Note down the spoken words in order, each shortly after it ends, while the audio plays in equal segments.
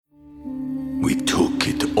We took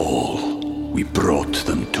it all. We brought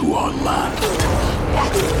them to our land.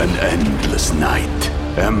 An endless night,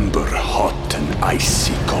 ember hot and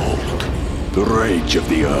icy cold. The rage of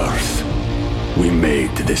the earth. We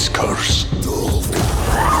made this curse.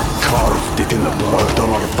 Carved it in the blood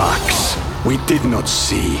on our backs. We did not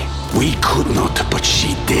see. We could not, but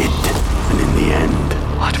she did. And in the end...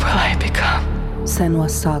 What will I become?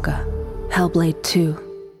 Senua's Saga. Hellblade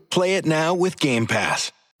 2. Play it now with Game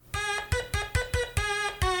Pass.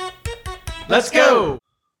 Let's go!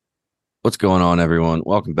 What's going on, everyone?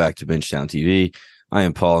 Welcome back to Bingetown TV. I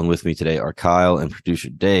am Paul, and with me today are Kyle and producer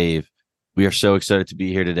Dave. We are so excited to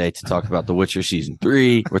be here today to talk about The Witcher Season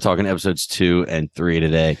 3. We're talking episodes 2 and 3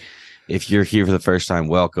 today. If you're here for the first time,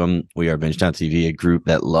 welcome. We are Bingetown TV, a group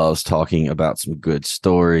that loves talking about some good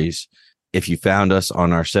stories. If you found us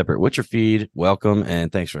on our separate Witcher feed, welcome,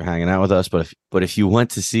 and thanks for hanging out with us. But if you want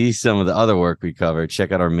to see some of the other work we covered,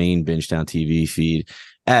 check out our main Bingetown TV feed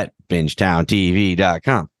at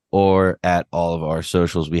bingetowntv.com or at all of our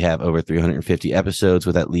socials. We have over 350 episodes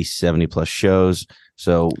with at least 70 plus shows.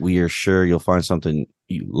 So we are sure you'll find something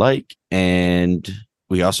you like. And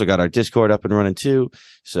we also got our Discord up and running too.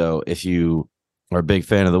 So if you are a big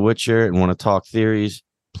fan of The Witcher and want to talk theories,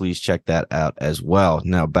 please check that out as well.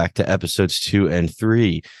 Now back to episodes 2 and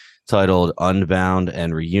 3, titled Unbound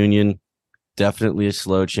and Reunion. Definitely a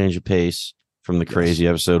slow change of pace from the crazy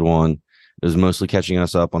episode 1. It was mostly catching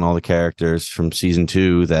us up on all the characters from season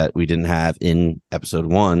 2 that we didn't have in episode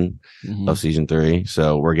 1 of season 3.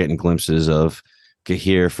 So we're getting glimpses of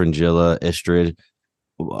Cahir, Fringilla, Istrid,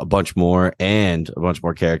 a bunch more, and a bunch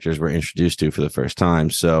more characters we're introduced to for the first time.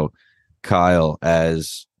 So Kyle,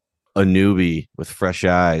 as a newbie with fresh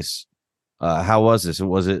eyes, how was this?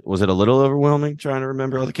 Was it a little overwhelming trying to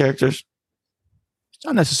remember all the characters? It's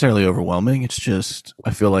not necessarily overwhelming. It's just, I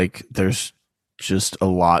feel like there's just a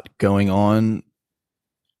lot going on,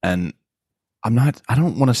 and I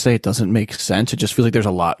don't want to say it doesn't make sense. It just feels like there's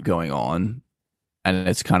a lot going on, and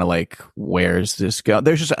it's kind of like, where's this go?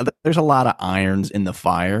 There's a lot of irons in the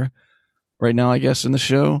fire right now, I guess, in the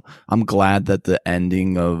show. I'm glad that the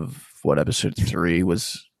ending of episode 3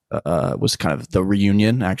 was kind of the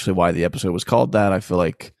reunion, actually why the episode was called that. I feel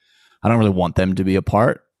like I don't really want them to be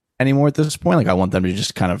apart anymore at this point. Like, I want them to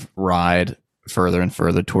just kind of ride further and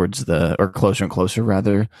further closer and closer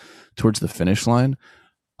rather towards the finish line.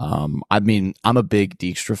 I mean, I'm a big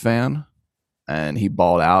Dijkstra fan, and he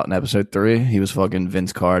balled out in episode 3. He was fucking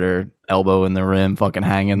Vince Carter, elbow in the rim, fucking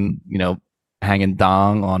hanging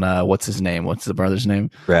dong on what's his name? What's the brother's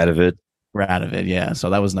name? Radovid, yeah.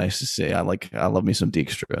 So that was nice to see. I love me some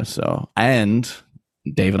Dijkstra. So, and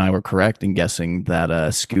Dave and I were correct in guessing that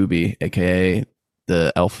Scooby, aka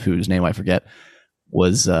the elf whose name I forget,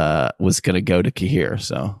 was gonna go to Cahir.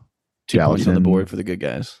 So 2 points on the board for the good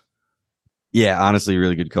guys. Yeah, honestly,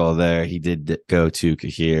 really good call there. He did go to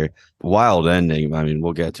Cahir. Wild ending. I mean,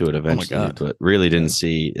 we'll get to it eventually, but really didn't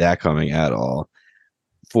see that coming at all.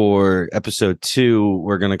 For episode 2,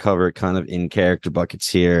 we're going to cover it kind of in character buckets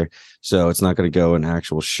here. So it's not going to go in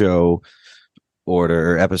actual show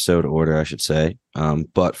order, or episode order, I should say.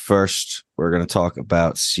 But first, we're going to talk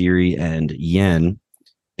about Ciri and Yen.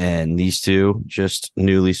 And these two just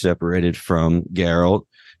newly separated from Geralt.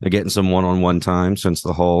 They're getting some one-on-one time since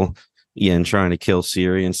the whole Yen trying to kill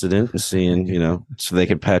Ciri incident, and seeing, so they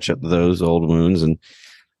can patch up those old wounds. And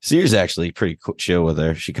Ciri's actually pretty chill with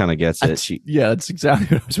her. She kind of gets it. That's exactly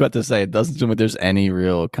what I was about to say. It doesn't seem like there's any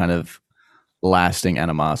real kind of lasting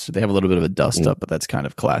animosity. They have a little bit of a dust up, but that's kind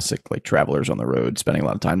of classic, like travelers on the road spending a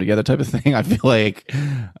lot of time together type of thing. I feel like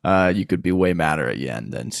you could be way madder at Yen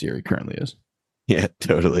than Ciri currently is. Yeah,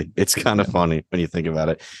 totally. It's kind of funny when you think about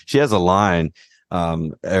it. She has a line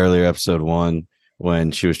earlier episode 1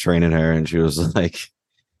 when she was training her, and she was like,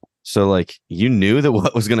 so like, you knew that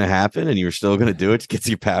what was going to happen and you were still going to do it to get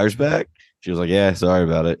your powers back? She was like, yeah, sorry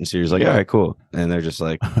about it. And she was like, all right, cool. And they're just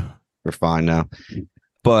like, we're fine now.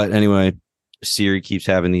 But anyway, Ciri keeps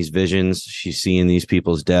having these visions. She's seeing these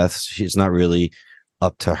people's deaths. She's not really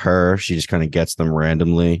up to her. She just kind of gets them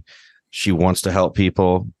randomly. She wants to help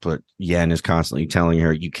people, but Yen is constantly telling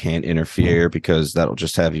her, you can't interfere because that'll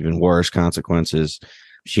just have even worse consequences.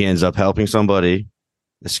 She ends up helping somebody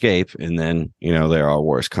escape, and then there are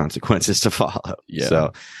worse consequences to follow.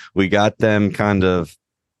 So we got this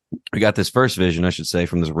first vision, I should say,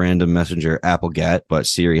 from this random messenger Applegat, but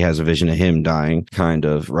Ciri has a vision of him dying kind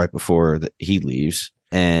of right before he leaves,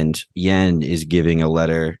 and Yen is giving a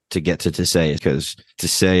letter to get to Tissaia, because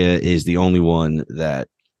Tissaia is the only one that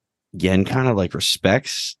Yen kind of like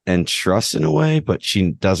respects and trusts in a way, but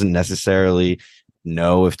she doesn't necessarily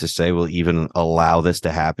know if to say will even allow this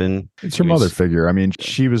to happen. It's her mother figure. I mean,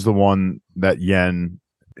 she was the one that Yen,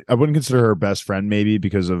 I wouldn't consider her best friend maybe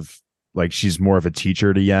because of like she's more of a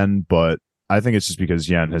teacher to Yen, but I think it's just because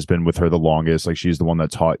Yen has been with her the longest. Like she's the one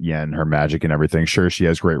that taught Yen her magic and everything. Sure, she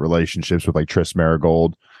has great relationships with like Triss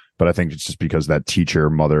Marigold, but I think it's just because that teacher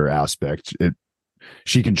mother aspect.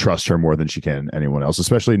 She can trust her more than she can anyone else,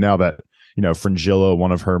 especially now that, you know, Fringilla,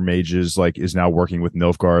 one of her mages, like is now working with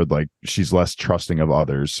Nilfgaard. Like she's less trusting of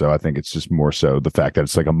others. So I think it's just more so the fact that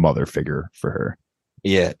it's like a mother figure for her.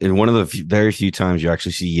 Yeah. And one of the very few times you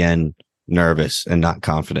actually see Yen nervous and not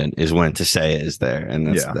confident is when Tissaia is there.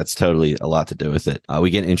 And that's totally a lot to do with it.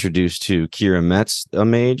 We get introduced to Keira Metz, a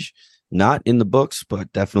mage, not in the books,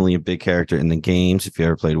 but definitely a big character in the games. If you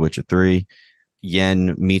ever played Witcher 3,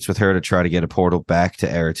 Yen meets with her to try to get a portal back to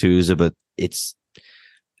Aretuza, but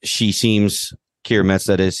Keira Metz,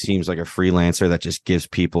 that is, seems like a freelancer that just gives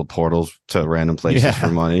people portals to random places for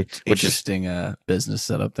money. Which interesting business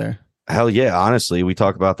setup there. Hell yeah, honestly, we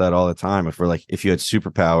talk about that all the time. If you had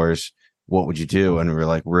superpowers, what would you do? And we're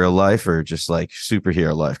like, real life or just like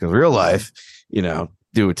superhero life? Because real life, you know,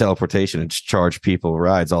 do a teleportation and just charge people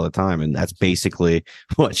rides all the time, and that's basically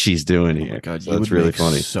what she's doing here. Oh my God, so it's really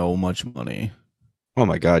funny. So much money. Oh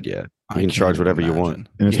my God, yeah. You can charge whatever you want.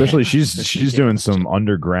 And especially she's doing some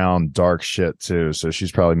underground dark shit too. So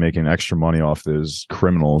she's probably making extra money off those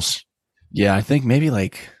criminals. Yeah, I think maybe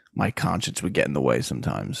like my conscience would get in the way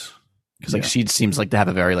sometimes. Because like she seems like to have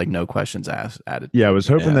a very like no questions asked attitude. Yeah, I was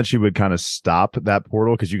hoping that she would kind of stop that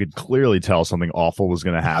portal because you could clearly tell something awful was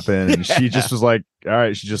going to happen. And she just was like, all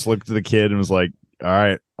right. She just looked at the kid and was like, all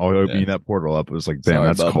right, I'll open that portal up. It was like, damn,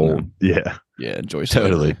 Sorry, that's cold. Him. Yeah. Yeah, enjoy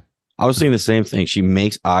totally. I was saying the same thing. She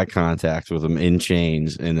makes eye contact with him in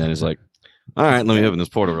chains and then is like, all right, let me open this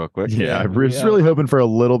portal real quick. Yeah, I was really hoping for a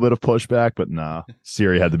little bit of pushback, but nah.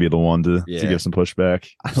 Ciri had to be the one to give some pushback.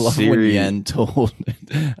 I love when Yen told,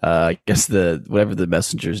 I guess whatever the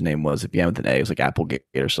messenger's name was, if Yen with an A, it was like Applegate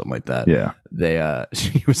or something like that. Yeah.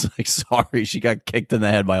 She was like, sorry, she got kicked in the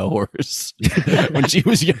head by a horse when she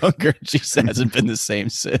was younger. She hasn't been the same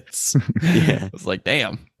since. Yeah. I was like,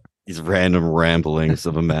 damn. These random ramblings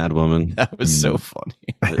of a mad woman. That was so funny.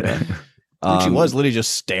 Yeah. She was literally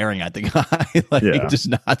just staring at the guy, like just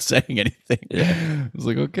not saying anything. Yeah. I was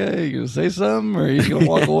like, okay, you gonna say something or are you gonna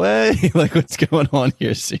walk away? Like, what's going on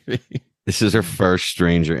here, Ciri? This is her first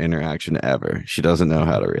stranger interaction ever. She doesn't know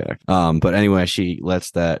how to react. But anyway, she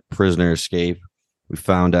lets that prisoner escape. We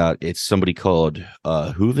found out it's somebody called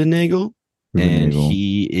Huvennagel, and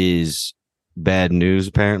he is bad news,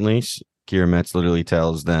 apparently. Keira Metz literally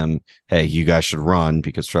tells them, hey, you guys should run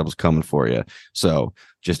because trouble's coming for you. So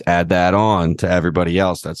just add that on to everybody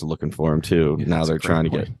else that's looking for him too. Yeah, now they're trying to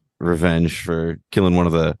get revenge for killing one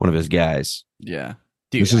of his guys. Yeah.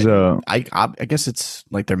 Dude, this is I guess it's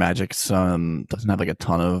like their magic doesn't have like a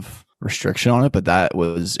ton of restriction on it, but that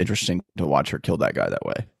was interesting to watch her kill that guy that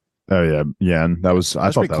way. Oh yeah, Yen. I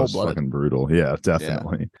thought that was fucking brutal. Yeah,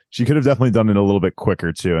 definitely. Yeah. She could have definitely done it a little bit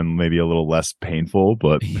quicker too, and maybe a little less painful.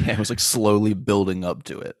 But yeah, it was like slowly building up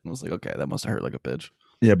to it. I was like, okay, that must have hurt like a bitch.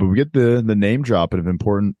 Yeah, but we get the name drop of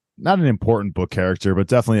not an important book character, but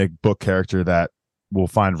definitely a book character that will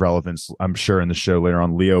find relevance, I'm sure, in the show later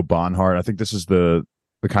on. Leo Bonhart. I think this is the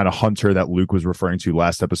kind of hunter that Luke was referring to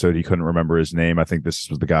last episode. He couldn't remember his name. I think this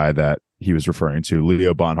was the guy that he was referring to.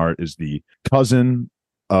 Leo Bonhart is the cousin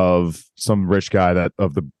of some rich guy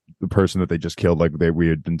of the person that they just killed, like we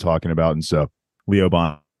had been talking about. And so Leo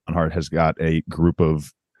Bonhart has got a group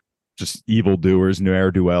of just evildoers,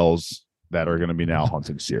 ne'er-do-wells that are going to be now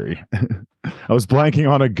hunting Ciri. I was blanking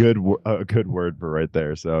on a good word for right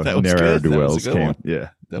there. So ne'er-do-wells came.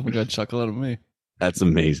 Yeah, definitely got a chuckle out of me. That's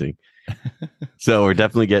amazing. So we're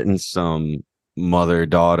definitely getting some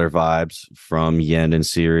mother-daughter vibes from Yen and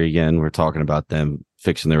Ciri. Again, we're talking about them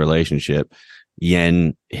fixing their relationship.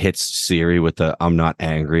 Yen hits Ciri with the "I'm not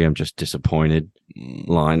angry, I'm just disappointed"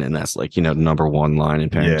 line, and that's like, number one line in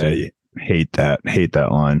parenting. Yeah, hate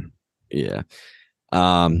that line. Yeah.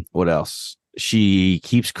 What else? She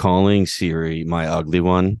keeps calling Ciri my ugly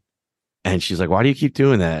one, and she's like, "Why do you keep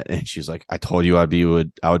doing that?" And she's like, "I told you I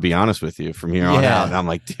would be honest with you from here on out." And I'm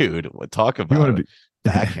like, dude, talk about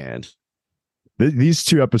backhand. These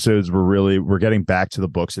two episodes we're getting back to the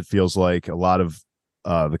books. It feels like a lot of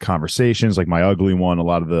the conversations, like my ugly one, a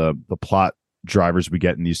lot of the plot drivers we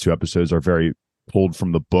get in these two episodes are very pulled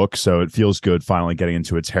from the book. So it feels good finally getting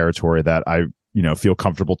into a territory that I, feel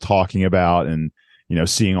comfortable talking about and,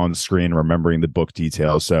 seeing on the screen, remembering the book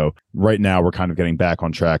details. So right now we're kind of getting back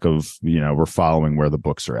on track of, we're following where the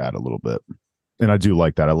books are at a little bit. And I do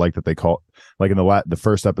like that. I like that they call, like in the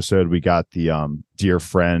first episode, we got the dear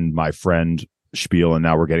friend, my friend spiel, and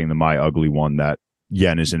now we're getting the My Ugly One that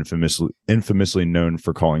Yen is infamously known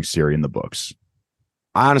for calling Ciri in the books.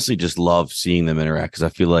 I honestly just love seeing them interact because I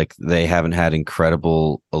feel like they haven't had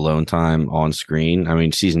incredible alone time on screen. I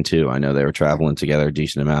mean, season 2, I know they were traveling together a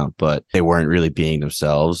decent amount, but they weren't really being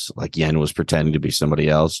themselves. Like Yen was pretending to be somebody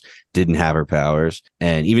else, didn't have her powers.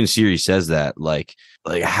 And even Ciri says that, like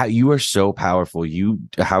how you are so powerful.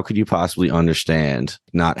 How could you possibly understand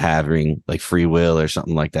not having like free will or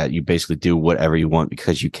something like that? You basically do whatever you want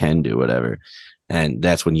because you can do whatever. And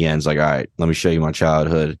that's when Yen's like, all right, let me show you my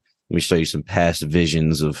childhood. Let me show you some past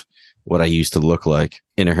visions of what I used to look like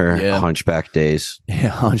in her hunchback days. Yeah,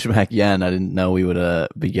 Hunchback Yen. I didn't know we would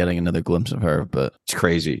be getting another glimpse of her, but it's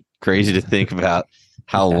crazy to think about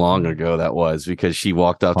how long ago that was, because she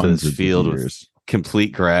walked up to this field with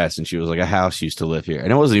complete grass and she was like, a house used to live here. And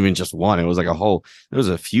it wasn't even just one. It was like there was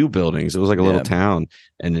a few buildings. It was like a little town.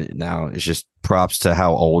 And now it's just props to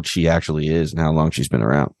how old she actually is and how long she's been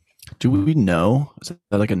around. Do we know? Is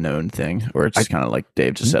that like a known thing? Or it's kind of like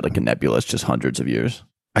Dave just said, like a nebula, it's just hundreds of years?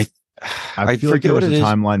 I feel like there was a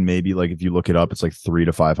timeline, maybe like if you look it up, it's like 300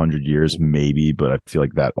 to 500 years, maybe, but I feel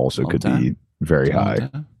like that also could be very high.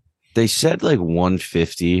 They said like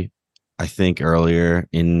 150, I think, earlier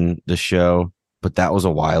in the show, but that was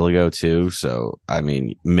a while ago too. So, I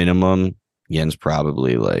mean, minimum, Yen's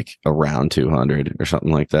probably like around 200 or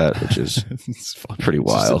something like that, which is pretty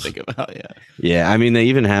wild. Think about, yeah. I mean, they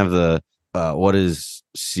even have the what is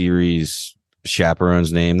Ciri's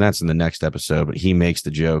chaperone's name? That's in the next episode, but he makes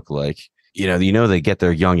the joke like, they get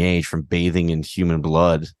their young age from bathing in human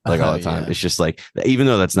blood like all the time. It's just like, even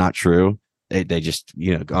though that's not true, they just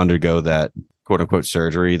undergo that quote unquote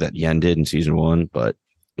surgery that Yen did in season 1. But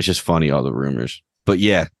it's just funny, all the rumors. But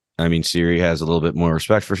yeah. I mean, Ciri has a little bit more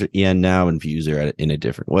respect for Yen now and views her in a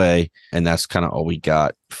different way. And that's kind of all we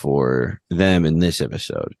got for them in this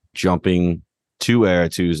episode. Jumping to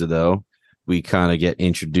Aretuza, though, we kind of get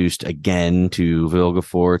introduced again to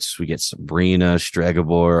Vilgefortz. We get Sabrina,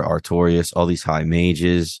 Stregobor, Artorias, all these high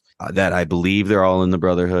mages that I believe they're all in the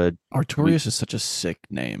Brotherhood. Artorias is such a sick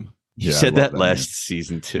name. You said that last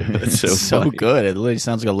season, too. That's so good. It literally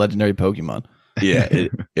sounds like a legendary Pokemon. Yeah,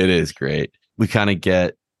 it is great. We kind of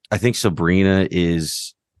get... I think Sabrina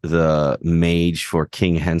is the mage for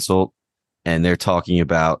King Henselt, and they're talking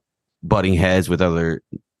about butting heads with other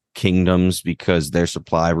kingdoms because their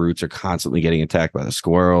supply routes are constantly getting attacked by the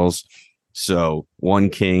squirrels. So one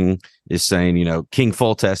king is saying, King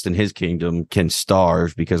Foltest and his kingdom can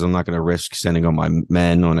starve because I'm not going to risk sending all my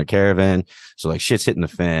men on a caravan. So like shit's hitting the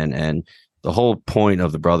fan. And the whole point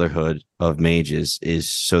of the Brotherhood of Mages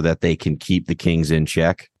is so that they can keep the kings in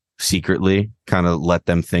check. Secretly, kind of let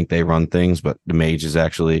them think they run things, but the mage is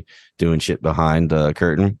actually doing shit behind the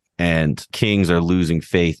curtain. And kings are losing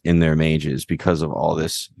faith in their mages because of all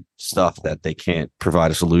this stuff that they can't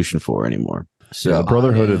provide a solution for anymore. So the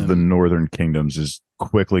Brotherhood of the Northern Kingdoms is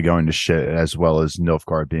quickly going to shit, as well as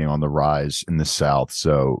Nilfgaard being on the rise in the south.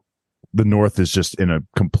 So the North is just in a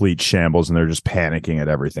complete shambles, and they're just panicking at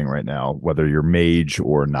everything right now, whether you're mage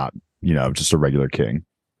or not, just a regular king.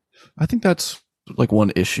 I think that's like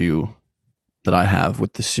one issue that I have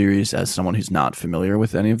with the series as someone who's not familiar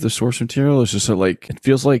with any of the source material is just that, like, it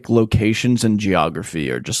feels like locations and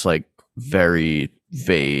geography are just like very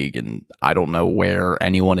vague, and I don't know where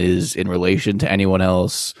anyone is in relation to anyone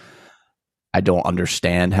else. I don't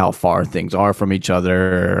understand how far things are from each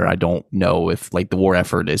other. I don't know if like the war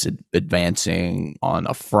effort is advancing on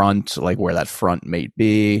a front, like where that front may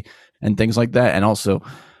be and things like that. And also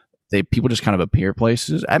people just kind of appear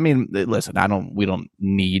places. I mean, listen, we don't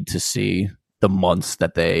need to see the months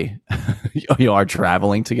that they are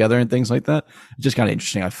traveling together and things like that. It's just kind of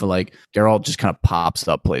interesting. I feel like Geralt just kind of pops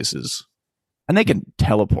up places, and they can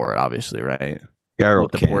teleport, obviously, right?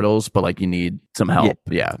 Geralt the portals, but like you need some help.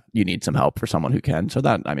 Yeah, you need some help for someone who can. So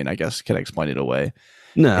that, I mean, I guess can explain it away.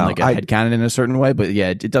 No, and like a headcanon in a certain way, but yeah,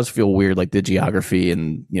 it does feel weird. Like the geography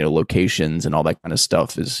and locations and all that kind of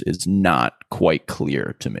stuff is not quite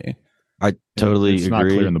clear to me. I totally it's agree. Not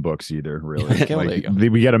clear in the books either, really. Okay, like,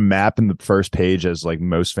 we get a map in the first page as like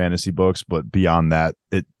most fantasy books, but beyond that,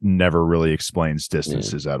 it never really explains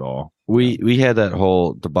distances at all. We had that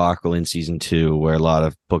whole debacle in season 2 where a lot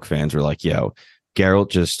of book fans were like, yo,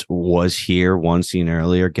 Geralt just was here one scene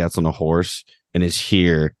earlier, gets on a horse, and is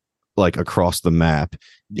here like across the map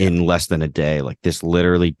in less than a day. Like this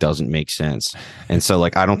literally doesn't make sense. And so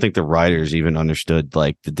like I don't think the writers even understood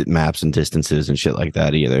like the maps and distances and shit like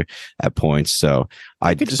that either at points. So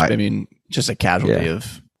I mean just a casualty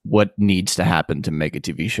of what needs to happen to make a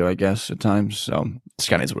TV show, I guess, at times. So it's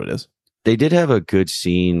kind of is what it is. They did have a good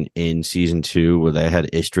scene in season 2 where they had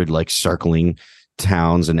Istrid like circling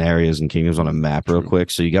towns and areas and kingdoms on a map real True.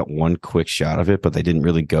 quick. So you got one quick shot of it, but they didn't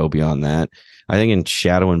really go beyond that. I think in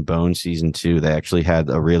Shadow and Bone season 2, they actually had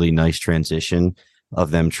a really nice transition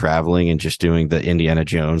of them traveling and just doing the Indiana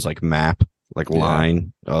Jones like map, like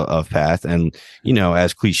line of path. And, you know,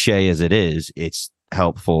 as cliche as it is, it's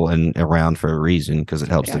helpful and around for a reason because it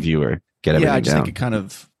helps the viewer get everything I just down. think it kind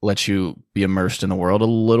of lets you be immersed in the world a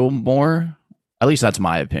little more. At least that's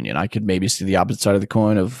my opinion. I could maybe see the opposite side of the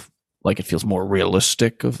coin of like it feels more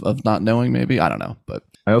realistic of not knowing. Maybe I don't know, but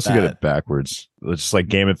I also get it backwards. It's just like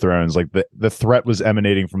Game of Thrones. Like the threat was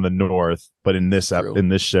emanating from the north, but in this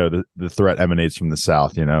show, the threat emanates from the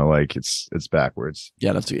south. You know, like it's backwards.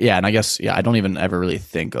 Yeah, and I guess I don't even ever really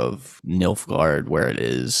think of Nilfgaard where it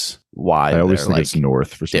is. Why I always think like it's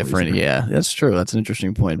north for some different. reason. Yeah, that's true. That's an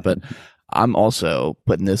interesting point. But I'm also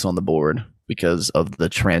putting this on the board because of the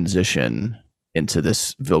transition into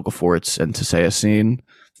this Vilgefortz and Tissaia scene.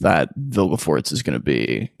 That Vilgefortz is going to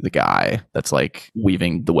be the guy that's like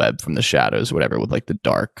weaving the web from the shadows or whatever with like the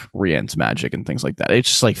dark Rien's magic and things like that. It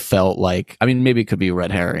just like felt like, I mean, maybe it could be a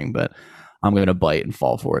red herring, but I'm going to bite and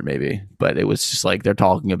fall for it maybe. But it was just like they're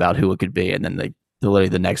talking about who it could be. And then literally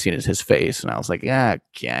the next scene is his face. And I was like,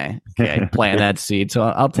 okay, plant that seed. So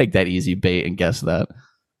I'll take that easy bait and guess that.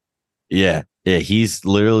 Yeah. He's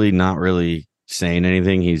literally not really saying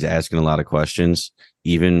anything. He's asking a lot of questions.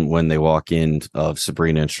 Even when they walk in of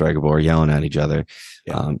Sabrina and Stregobor yelling at each other,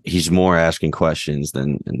 he's more asking questions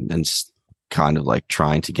than kind of like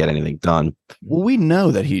trying to get anything done. Well, we know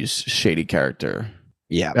that he's shady character.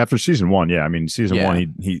 Yeah. After season 1, yeah. I mean, season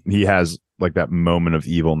 1, he has like that moment of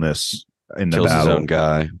evilness in the Kills battle. his own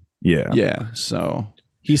guy. Yeah. Yeah. So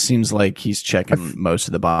he seems like he's checking most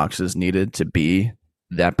of the boxes needed to be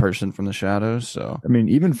that person from the shadows. So I mean,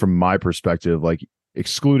 even from my perspective, like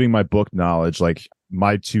excluding my book knowledge, like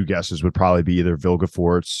my two guesses would probably be either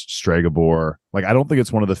Vilgefortz, Stregobor. Like, I don't think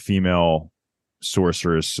it's one of the female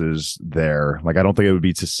sorceresses there. Like, I don't think it would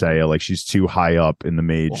be Tissaia. Like, she's too high up in the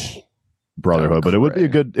mage brotherhood. But it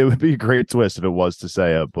would be a great twist if it was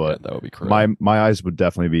Tissaia. But that would be correct. my eyes would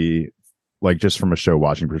definitely be like, just from a show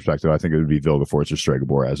watching perspective, I think it would be Vilgefortz or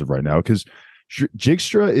Stregobor as of right now, because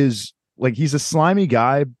Jigstra is like, he's a slimy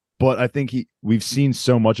guy. But I think we've seen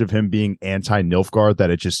so much of him being anti-Nilfgaard that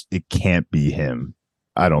it can't be him.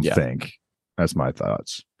 I don't think. That's my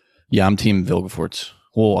thoughts. Yeah, I'm team Vilgefortz.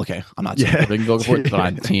 Well, okay. I'm not team Vilgefortz, but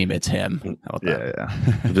I'm team it's him. How about that?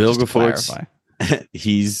 Yeah. Vilgefortz,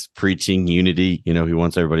 he's preaching unity. You know, he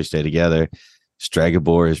wants everybody to stay together.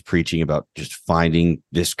 Stregobor is preaching about just finding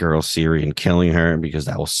this girl Ciri and killing her because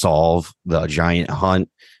that will solve the giant hunt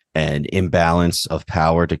and imbalance of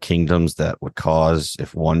power to kingdoms that would cause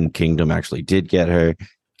if one kingdom actually did get her.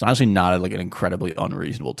 It's honestly not like an incredibly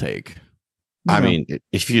unreasonable take. I mean,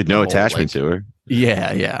 if you had no attachment to her.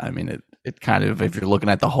 Yeah. I mean, it kind of, if you're looking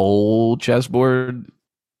at the whole chessboard,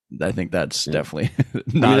 I think that's definitely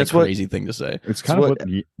not a crazy thing to say. It's kind of what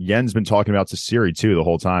Yen's been talking about to Ciri too the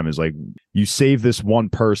whole time, is like, you save this one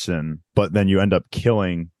person, but then you end up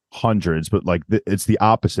killing hundreds. But like it's the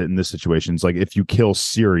opposite in this situation. It's like, if you kill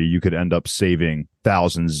Ciri, you could end up saving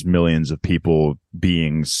thousands, millions of people,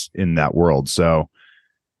 beings in that world. So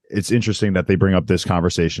it's interesting that they bring up this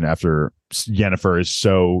conversation after Yennefer is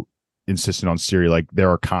so insistent on Ciri. Like,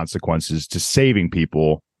 there are consequences to saving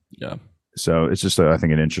people. Yeah. So it's just, I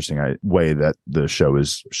think, an interesting way that the show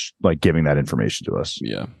is like giving that information to us.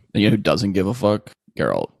 Yeah. And you know who doesn't give a fuck?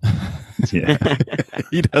 Geralt. Yeah.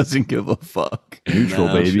 He doesn't give a fuck. Neutral,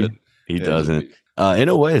 baby. He doesn't. In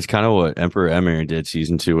a way, it's kind of what Emperor Emir did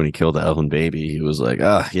season 2 when he killed the elven baby. He was like,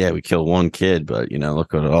 we killed one kid, but, you know,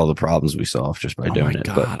 look at all the problems we solved just by doing it.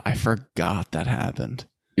 God, I forgot that happened.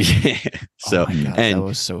 Yeah. So, that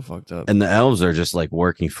was so fucked up. And the elves are just like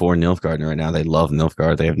working for Nilfgaard right now. They love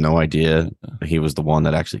Nilfgaard. They have no idea he was the one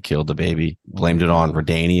that actually killed the baby. Blamed it on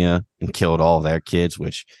Redania and killed all their kids,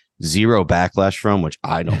 which zero backlash from, which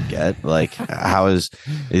I don't get. Like, how is,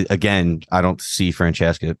 again, I don't see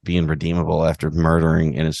Francesca being redeemable after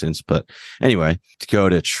murdering innocents. But anyway, to go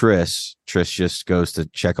to Triss just goes to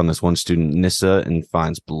check on this one student, Nissa, and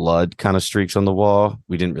finds blood kind of streaks on the wall.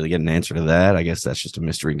 We didn't really get an answer to that. I guess that's just a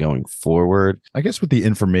mystery going forward. I guess with the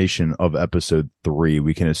information of episode 3,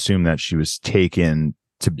 we can assume that she was taken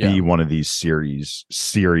to be one of these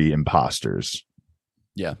Ciri imposters.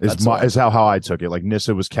 Yeah, is how I took it. Like,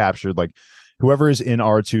 Nissa was captured. Like, whoever is in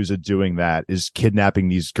Aretuza doing that is kidnapping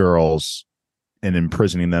these girls and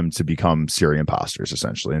imprisoning them to become Ciri imposters,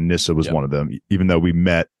 essentially. And Nissa was one of them, even though we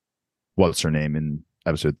met, what's her name in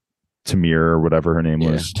episode, Tamir or whatever her name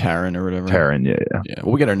was. Taryn or whatever. Taryn, yeah.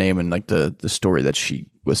 Well, we get her name in like the story that she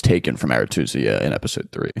was taken from Aretusa in episode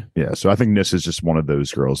 3. Yeah, so I think Nis is just one of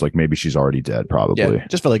those girls. Like maybe she's already dead, probably. Yeah,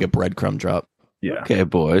 just for like a breadcrumb drop. Yeah. Okay,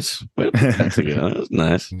 boys. That's a good one. That was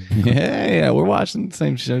nice. Yeah, we're watching the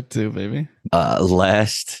same show too, baby.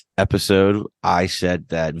 Last episode, I said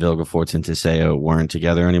that Vilgefortz and Tiseo weren't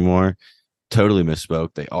together anymore. Totally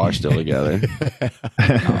misspoke. They are still together.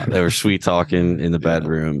 They were sweet talking in the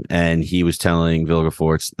bedroom, and he was telling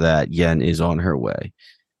Vilgefortz that Yen is on her way.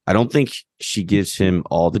 I don't think she gives him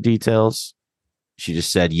all the details. She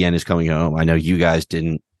just said Yen is coming home. I know you guys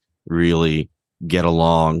didn't really get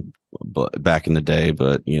along back in the day,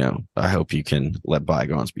 but I hope you can let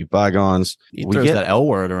bygones be bygones. He throws that L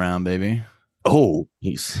word around, baby. Oh,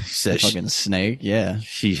 he says fucking snake. Yeah,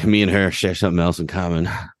 me and her share something else in common.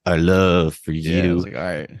 Our love for you. Yeah, I was like, all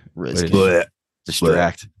right, risk it.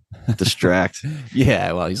 Distract.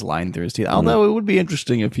 Yeah, well, he's lying through his teeth. Although it would be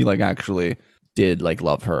interesting if he actually did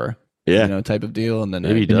love her. Yeah, type of deal. And then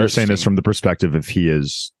maybe you're saying this from the perspective if he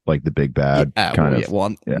is like the big bad kind of.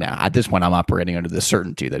 Well, now at this point, I'm operating under the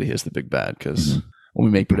certainty that he is the big bad because when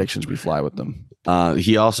we make predictions, we fly with them.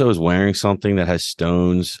 He also is wearing something that has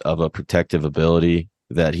stones of a protective ability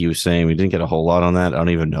that he was saying. We didn't get a whole lot on that. I don't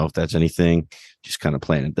even know if that's anything. Just kind of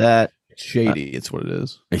planted that. Shady, it's what it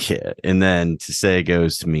is. Yeah, and then Tiseo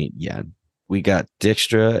goes to meet Yen. We got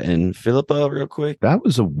Dijkstra and Philippa real quick. That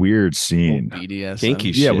was a weird scene. BDSM.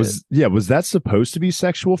 Kinky shit. Was that supposed to be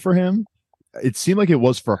sexual for him? It seemed like it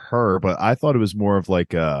was for her, but I thought it was more of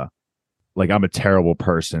like I'm a terrible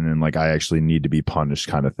person and I actually need to be punished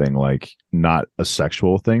kind of thing, not a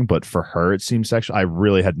sexual thing. But for her, it seemed sexual. I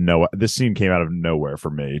really had this scene came out of nowhere for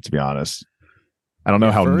me, to be honest. I don't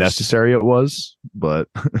know how necessary it was, but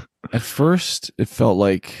at first it felt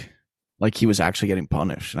like he was actually getting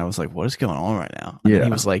punished, and I was like, "What is going on right now?" And then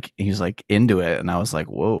he was like into it, and I was like,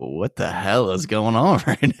 "Whoa, what the hell is going on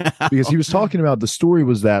right now?" Because he was talking about the story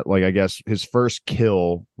was that I guess his first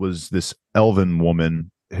kill was this elven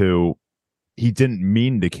woman who he didn't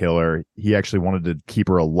mean to kill her. He actually wanted to keep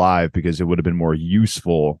her alive because it would have been more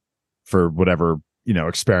useful for whatever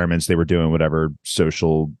experiments they were doing, whatever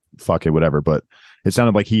social whatever. But it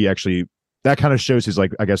sounded like he actually. That kind of shows his I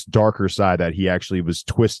guess darker side, that he actually was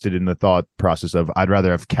twisted in the thought process of I'd rather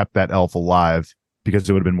have kept that elf alive because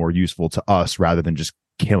it would have been more useful to us rather than just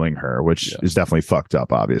killing her, which is definitely fucked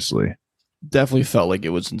up, obviously. Definitely felt like it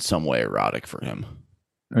was in some way erotic for him.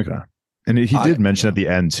 Okay. And he did mention at the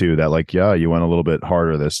end too that you went a little bit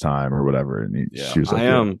harder this time or whatever. And she was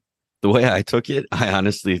like, the way I took it, I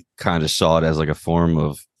honestly kind of saw it as a form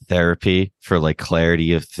of therapy for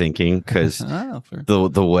clarity of thinking, because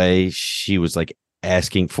the way she was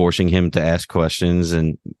forcing him to ask questions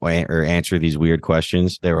or answer these weird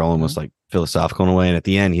questions, they were almost philosophical in a way. And at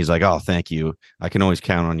the end, he's like, "Oh, thank you. I can always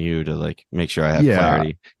count on you to make sure I have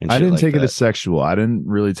clarity." And I didn't take it as sexual. I didn't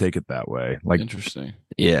really take it that way. Interesting.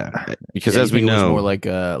 Yeah, because as we know, it was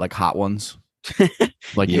more like Hot Ones.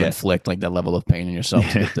 You inflict that level of pain in yourself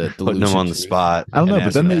to get the putting them on the spot. I don't know,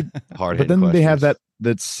 but then they have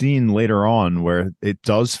that scene later on where it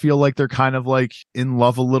does feel like they're kind of in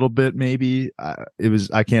love a little bit. Maybe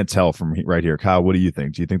I can't tell from right here. Kyle, what do you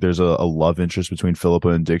think? Do you think there's a love interest between Philippa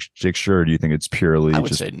and Dijkstra, or do you think it's purely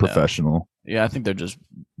just professional? No. Yeah, I think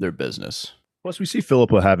they're business. Plus, we see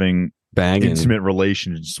Philippa having banging intimate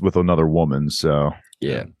relations with another woman. So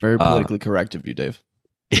yeah, very politically correct of you, Dave.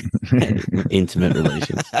 Intimate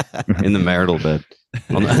relations in the marital bed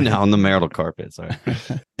on the marital carpet. Sorry.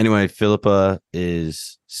 Anyway, Philippa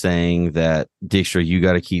is saying that Dijkstra, you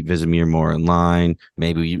got to keep Vizimir more in line.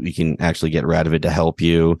 Maybe we can actually get Radovid to help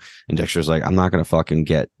you. And Dijkstra's like, I'm not gonna fucking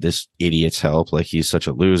get this idiot's help. He's such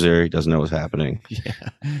a loser. He doesn't know what's happening. Yeah,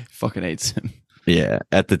 fucking hates him. Yeah.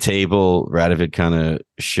 At the table, Radovid kind of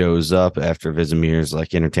shows up after Vizimir's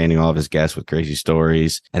entertaining all of his guests with crazy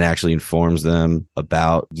stories, and actually informs them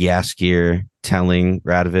about Jaskier telling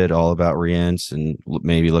Radovid all about Rience and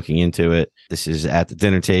maybe looking into it. This is at the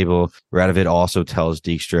dinner table. Radovid also tells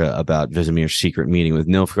Dijkstra about Vizimir's secret meeting with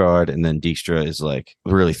Nilfgaard, and then Dijkstra is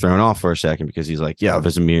really thrown off for a second because he's like, yeah,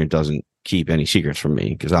 Vizimir doesn't keep any secrets from me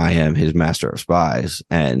because I am his master of spies,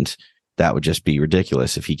 and that would just be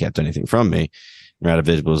ridiculous if he kept anything from me. And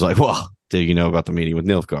Radovid was like, well, did you know about the meeting with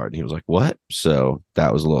Nilfgaard? And he was like, what? So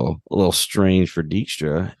that was a little strange for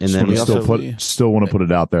Dijkstra. And then we still want to put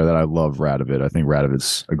it out there that I love Radovid. I think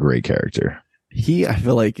Radovid's a great character. He, I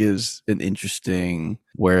feel is an interesting,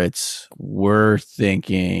 where we're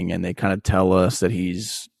thinking, and they kind of tell us that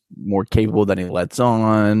he's more capable than he lets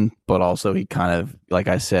on, but also he kind of, like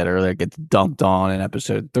I said earlier, gets dunked on in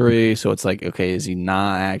episode 3. So it's okay, is he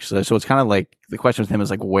not actually? So it's kind of the question with him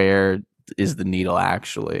is where is the needle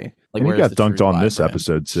actually? And he got dunked on this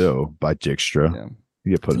episode too by Dijkstra.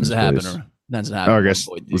 You get put in his Doesn't place. happen. Doesn't Oh, happen. I guess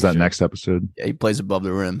Boyd was that Duke. next episode? Yeah, he plays above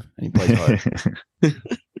the rim and he plays hard.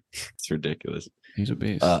 It's ridiculous. He's a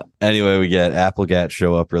beast. Anyway, we get Applegat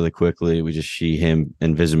show up really quickly. We just see him,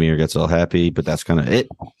 and Vizimir gets all happy, but that's kind of it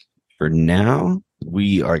for now.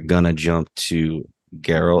 We are gonna jump to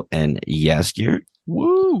Geralt and Yaskir,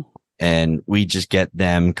 Woo! and we just get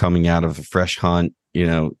them coming out of a fresh hunt. You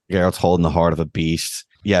know, Geralt's holding the heart of a beast.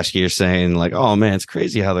 Yaskir's saying like, "Oh man, it's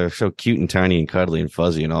crazy how they're so cute and tiny and cuddly and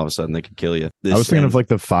fuzzy, and all of a sudden they can kill you." I was thinking of like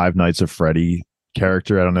the Five Nights of Freddy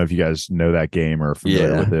character. I don't know if you guys know that game or are familiar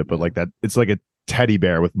Yeah. with it, but like that, it's like a teddy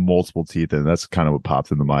bear with multiple teeth, and that's kind of what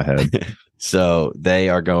popped into my head. So they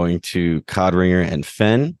are going to Codringer and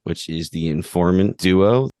Fen, which is the informant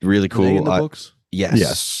duo. Really Are they cool. in the books?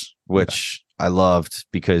 Yes. Which I loved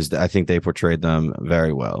because I think they portrayed them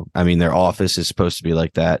very well. I mean, their office is supposed to be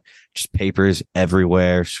like that. Just papers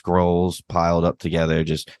everywhere, scrolls piled up together,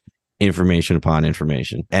 just information upon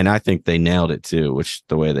information. And I think they nailed it too, which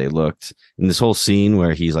the way they looked. And this whole scene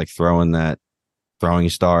where he's like throwing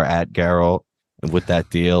star at Geralt and with that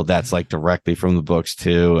deal, that's like directly from the books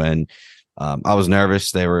too. And I was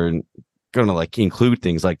nervous they were going to like include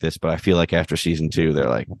things like this, but I feel like after season 2, they're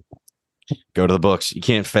like, go to the books. You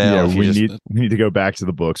can't fail. Yeah, if you we just- need to go back to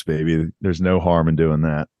the books, baby. There's no harm in doing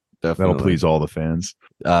that. That'll definitely. please all the fans.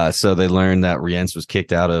 So they learned that Rience was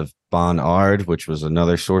kicked out of Bon Ard, which was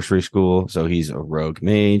another sorcery school. So he's a rogue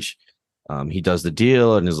mage. He does the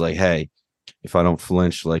deal and is like, hey, if I don't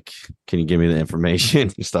flinch, like, can you give me the information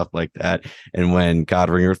and stuff like that? And when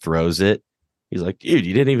Godringer throws it, he's like, dude,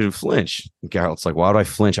 you didn't even flinch. And Geralt's like, why would I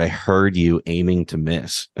flinch? I heard you aiming to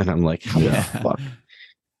miss. And I'm like, how the fuck?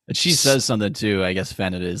 And she says something too. I guess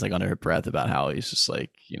Fennett is like under her breath about how he's just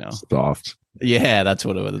like, Soft. yeah, that's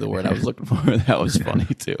what the word I was looking for. That was funny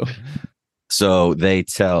too. So they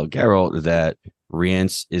tell Geralt that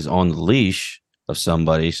Rience is on the leash of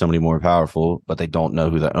somebody more powerful, but they don't know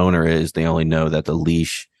who the owner is. They only know that the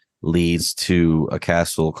leash leads to a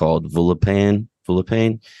castle called Vulapane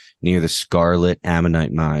near the Scarlet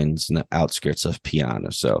Ammonite mines in the outskirts of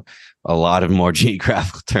Piana. So a lot of more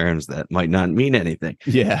geographical terms that might not mean anything.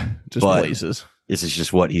 Yeah, just But- places. This is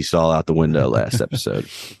just what he saw out the window last episode.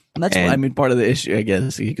 And that's And- I mean, part of the issue, I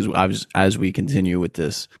guess, because as we continue with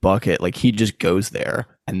this bucket, like he just goes there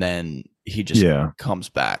and then he just comes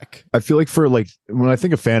back. I feel like for like when I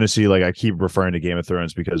think of fantasy, like I keep referring to Game of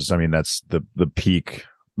Thrones because I mean that's the peak,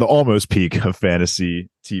 the almost peak of fantasy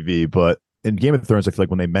TV. But in Game of Thrones, I feel like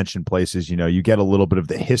when they mention places, you get a little bit of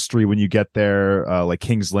the history when you get there. Like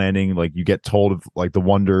King's Landing, like you get told of like the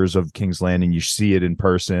wonders of King's Landing. You see it in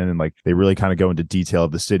person, and like they really kind of go into detail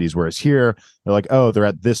of the cities. Whereas here, they're like, oh, they're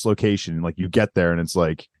at this location. And like you get there, and it's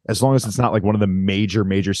like as long as it's not like one of the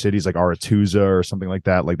major cities like Aretusa or something like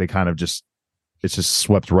that, like they kind of it's just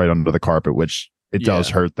swept right under the carpet, which it does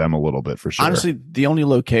hurt them a little bit for sure. Honestly, the only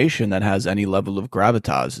location that has any level of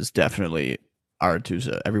gravitas is definitely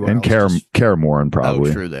Aretusa. Everywhere and else just- Caramoran probably.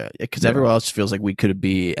 Oh, true there. Because everywhere else feels like we could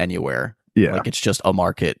be anywhere. Yeah, Like it's just a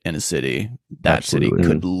market in a city. That Absolutely.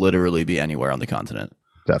 city could literally be anywhere on the continent.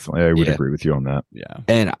 definitely. I would Yeah. agree with you on that. Yeah.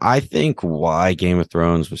 And I think why Game of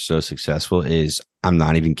Thrones was so successful is, I'm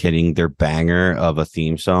not even kidding, their banger of a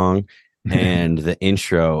theme song and the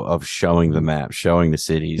intro of showing the map, showing the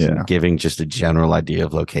cities, Yeah. and giving just a general idea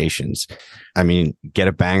of locations. I mean, get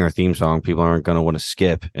a banger theme song, people aren't going to want to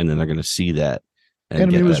skip, and then they're going to see that. And I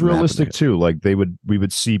get mean, it was that map in realistic there. too. Like we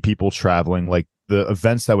would see people traveling. Like the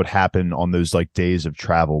events that would happen on those like days of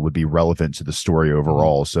travel would be relevant to the story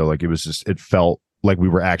overall. So like it felt like we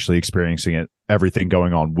were actually experiencing it, everything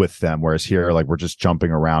going on with them. Whereas here, like we're just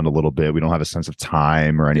jumping around a little bit. We don't have a sense of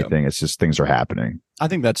time or anything. It's just things are happening. I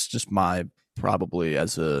think that's just my probably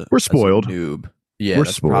as a We're spoiled. as a noob. Yeah, We're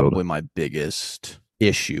that's spoiled. probably my biggest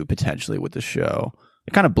issue potentially with the show.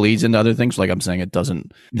 It kind of bleeds into other things. Like I'm saying, it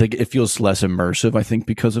doesn't like it feels less immersive, I think,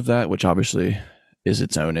 because of that, which obviously is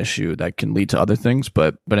its own issue that can lead to other things.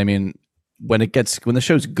 But I mean, when the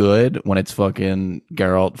show's good, when it's fucking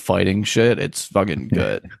Geralt fighting shit, it's fucking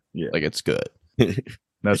good. Yeah. Like it's good.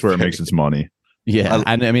 That's where it makes its money. Yeah,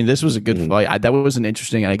 and I mean, this was a good Mhm. fight. That was an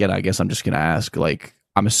interesting. And again, I guess I'm just gonna ask. Like,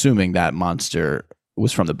 I'm assuming that monster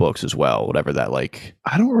was from the books as well. Whatever that like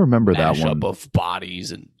I don't remember that mashup one. of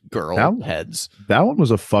bodies and girl That- heads. That one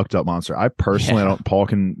was a fucked up monster. I personally, Yeah.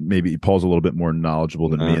 Paul's a little bit more knowledgeable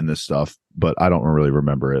than me No. in this stuff, but I don't really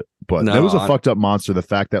remember it. But No, it was a I- fucked up monster. The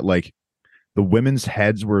fact that like the women's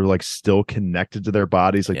heads were like still connected to their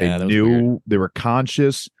bodies, like Yeah, they that was knew weird. they were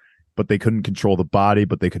conscious, but they couldn't control the body,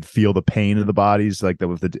 but they could feel the pain of the bodies. Like that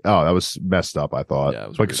was that was messed up. I thought. Yeah, it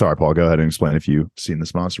was Like, weird. sorry, Paul. Go ahead and explain if you've seen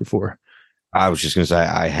this monster before. I was just gonna say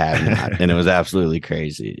I had not, and it was absolutely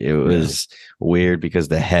crazy. It was weird because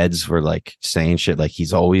the heads were like saying shit like he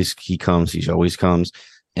always comes,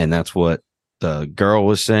 and that's what the girl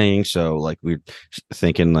was saying. So like we're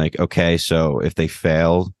thinking like, okay, so if they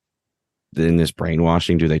fail in this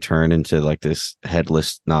brainwashing, do they turn into like this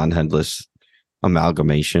headless, non-headless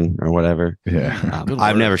amalgamation or whatever? Yeah.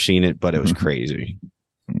 I've never seen it, but it was crazy.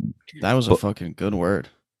 That was a fucking good word.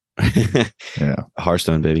 Yeah.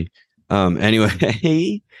 Hearthstone, baby.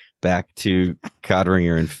 Anyway, back to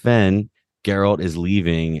Codringer and Fen. Geralt is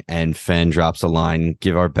leaving, and Fen drops a line,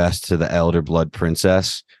 "Give our best to the Elder Blood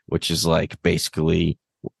Princess," which is like basically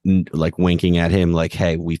like winking at him, like,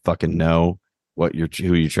 "Hey, we fucking know who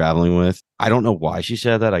you're traveling with." I don't know why she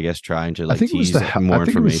said that. I guess trying to like tease more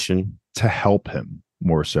information to help him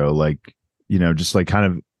more so, like, you know, just like kind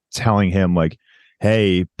of telling him like,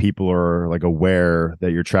 hey, people are like aware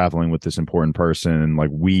that you're traveling with this important person, and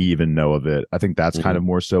like we even know of it. I think that's kind of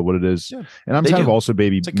more so what it is. Yeah, and I'm kind of also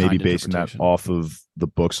maybe basing that off of the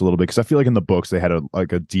books a little bit, because I feel like in the books they had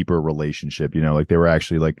a deeper relationship. You know, like they were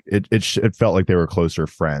actually like it felt like they were closer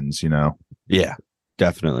friends. You know. Yeah,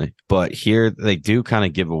 definitely. But here they do kind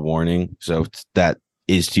of give a warning. So that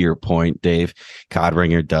is to your point, Dave.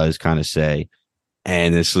 Codringer does kind of say,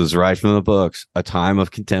 and this was right from the books, a time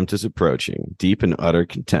of contempt is approaching, deep and utter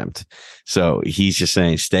contempt. So he's just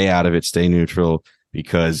saying, stay out of it, stay neutral,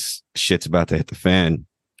 because shit's about to hit the fan.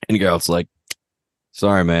 And Geralt's like,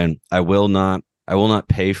 sorry, man, I will not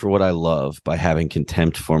pay for what I love by having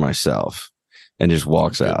contempt for myself. And just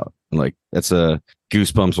walks out. Like, that's a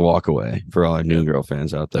Goosebumps walk away for all our New Girl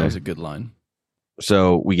fans out there. That was a good line.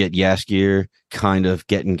 So we get Jaskier kind of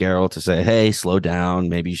getting Geralt to say, hey, slow down.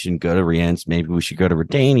 Maybe you shouldn't go to Rience. Maybe we should go to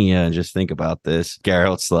Redania and just think about this.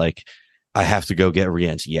 Geralt's like, I have to go get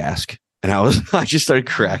Rience, Yask. And I just started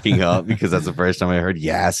cracking up because that's the first time I heard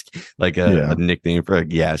Yask, like a nickname for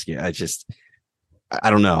Jaskier. I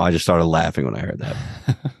don't know. I just started laughing when I heard that.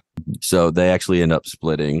 So they actually end up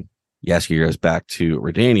splitting. Jaskier goes back to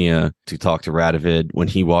Redania to talk to Radovid. When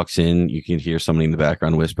he walks in, you can hear somebody in the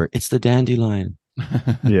background whisper, "It's the Dandelion."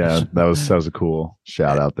 Yeah, that was a cool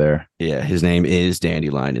shout out there. Yeah, his name is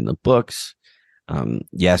Dandelion in the books.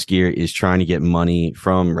 Jaskier is trying to get money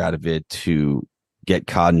from Radovid to get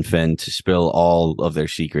Cod and Fen to spill all of their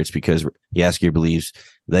secrets, because Jaskier believes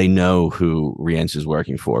they know who Rience is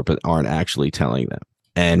working for, but aren't actually telling them.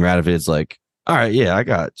 And Radovid's like, all right, yeah, I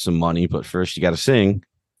got some money, but first you got to sing.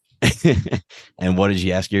 And what did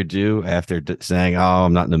Jaskier do after saying, oh,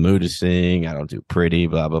 I'm not in the mood to sing, I don't do pretty,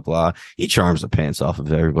 blah, blah, blah? He charms the pants off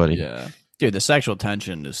of everybody. Yeah. Dude, the sexual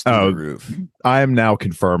tension is through the roof. I am now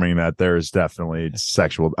confirming that there is definitely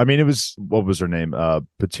sexual. I mean, it was, what was her name?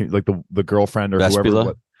 Like the girlfriend or Vespula?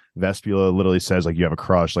 Whoever. Vespula literally says like, you have a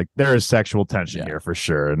crush. Like, there is sexual tension here for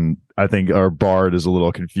sure. And I think our Bard is a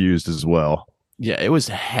little confused as well. Yeah, it was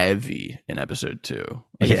heavy in episode 2.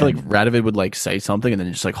 Like, I feel like Radovid would like say something and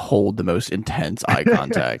then just like hold the most intense eye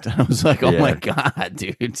contact. I was like, oh my God,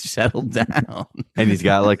 dude, settle down. And he's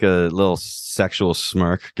got like a little sexual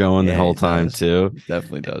smirk going the whole time too. He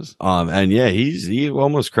definitely does. And yeah, he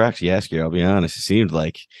almost cracks Jaskier, I'll be honest. It seemed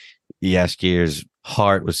like Jaskier's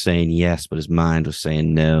heart was saying yes, but his mind was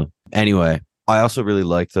saying no. Anyway, I also really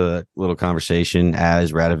liked the little conversation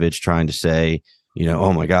as Radovid's trying to say, you know,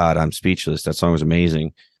 oh my God, I'm speechless. That song was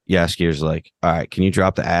amazing. Jaskier's like, all right, can you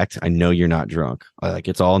drop the act? I know you're not drunk. Like,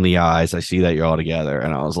 it's all in the eyes. I see that you're all together.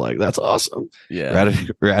 And I was like, that's awesome. Yeah.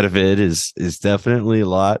 Radovid is definitely a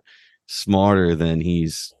lot smarter than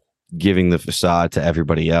he's giving the facade to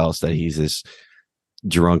everybody else, that he's this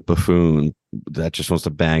drunk buffoon that just wants to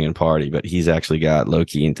bang and party, but he's actually got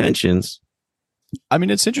low-key intentions. I mean,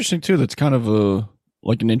 it's interesting too. That's kind of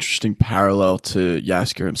an interesting parallel to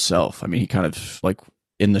Jaskier himself. I mean, he kind of like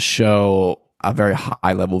in the show, a very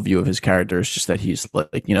high level view of his character is just that he's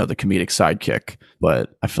like, you know, the comedic sidekick,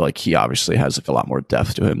 but I feel like he obviously has like a lot more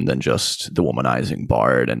depth to him than just the womanizing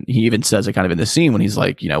bard. And he even says it kind of in the scene when he's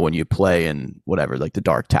like, you know, when you play in whatever, like the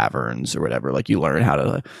dark taverns or whatever, like you learn how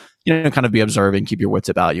to, you know, kind of be observing, keep your wits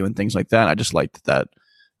about you and things like that. And I just liked that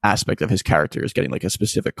aspect of his character is getting like a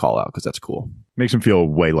specific call out, because that's cool. Makes him feel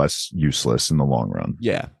way less useless in the long run.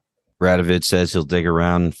 Yeah. Radovid says he'll dig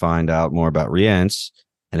around and find out more about Rience.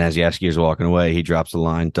 And as Jaskier's walking away, he drops the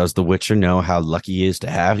line, does the Witcher know how lucky he is to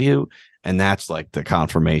have you? And that's like the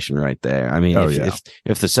confirmation right there. I mean,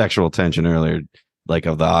 if the sexual tension earlier, like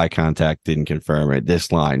of the eye contact, didn't confirm it,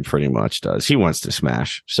 this line pretty much does. He wants to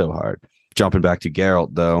smash so hard. Jumping back to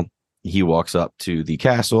Geralt, though, he walks up to the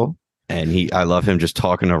castle. And I love him just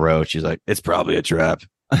talking to Roach. He's like, it's probably a trap.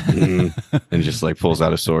 And just like pulls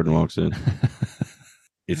out a sword and walks in.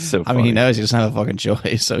 It's so I funny. mean, he knows he doesn't have a fucking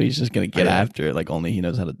choice, so he's just gonna get Yeah. after it like only he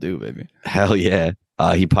knows how to do, baby. Hell yeah.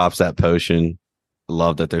 He pops that potion.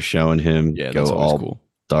 Love that they're showing him Yeah, go that's always all cool.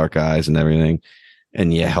 dark eyes and everything.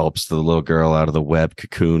 And yeah, helps the little girl out of the web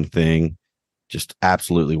cocoon thing. Just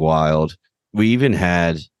absolutely wild. We even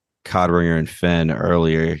had Codringer and Fenn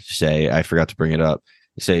earlier say, I forgot to bring it up,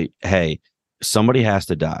 say, hey, somebody has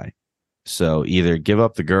to die. So either give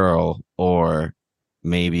up the girl or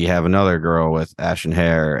maybe have another girl with ashen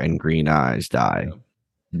hair and green eyes die.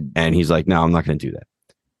 And he's like, no, I'm not going to do that.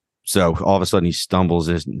 So all of a sudden he stumbles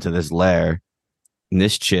into this lair. And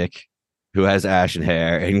this chick who has ashen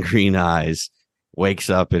hair and green eyes wakes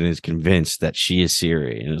up and is convinced that she is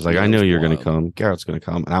Ciri. And it's like, Yeah, I know that's you're going to wild. come. Garrett's going to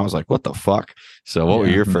come. And I was like, what the fuck? So what were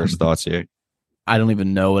your first thoughts here? I don't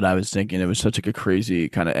even know what I was thinking. It was such like a crazy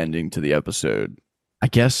kind of ending to the episode. I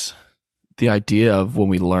guess the idea of when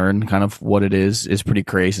we learn kind of what it is pretty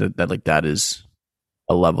crazy that like that is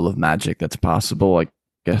a level of magic that's possible. I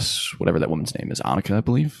guess whatever that woman's name is, Annika, I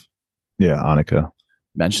believe, Yeah, Annika.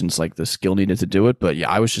 mentions like the skill needed to do it. But yeah,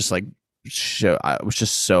 I was just like, I was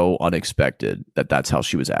just so unexpected that that's how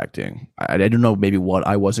she was acting. I didn't know maybe what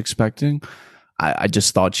I was expecting. I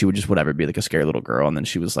just thought she would just whatever be like a scary little girl, and then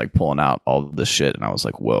she was like pulling out all of this shit, and I was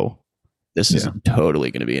like, whoa, this is totally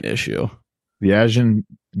going to be an issue. The ashen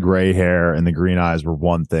gray hair and the green eyes were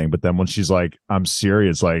one thing, but then when she's like, I'm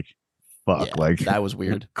serious, like, fuck, Yeah, like that was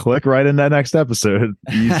weird. click right in that next episode.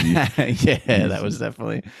 Easy. Yeah, that was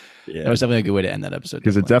definitely a good way to end that episode.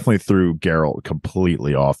 Because it definitely threw Geralt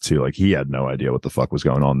completely off too. Like he had no idea what the fuck was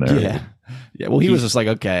going on there. Yeah. Well, he was just like,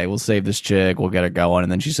 okay, we'll save this chick, we'll get her going,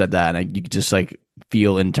 and then she said that, and you could just like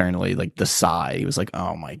feel internally like the sigh. He was like,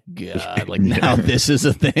 oh my god, like now this is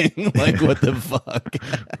a thing. Like what the fuck?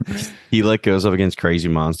 He like goes up against crazy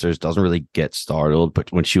monsters, doesn't really get startled, but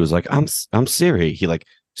when she was like, I'm Ciri, he like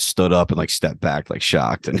stood up and like stepped back like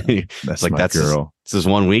shocked, and That's like my that's girl. It's his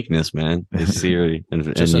one weakness, man. Is Ciri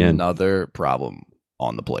and Just Yen. another problem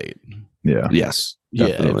on the plate. Yeah. Yes, Yeah,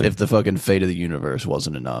 definitely. if the fucking fate of the universe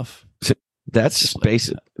wasn't enough. That's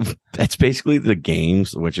basically the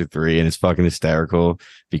games, The Witcher 3, and it's fucking hysterical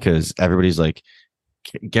because everybody's like,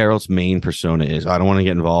 Geralt's main persona is, I don't want to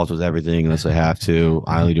get involved with everything unless I have to.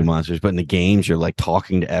 I only do monsters. But in the games, you're like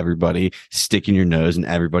talking to everybody, sticking your nose in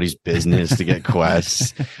everybody's business to get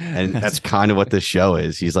quests. And that's kind of what this show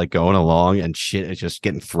is. He's like going along and shit is just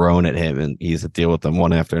getting thrown at him and he has to deal with them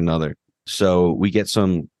one after another. So we get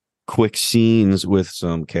some quick scenes with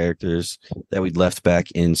some characters that we'd left back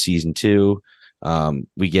in season 2.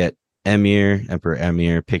 We get Emperor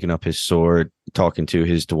Emir picking up his sword, talking to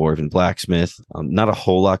his dwarven blacksmith. Not a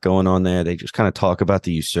whole lot going on there. They just kind of talk about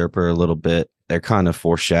the usurper a little bit. They're kind of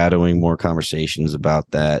foreshadowing more conversations about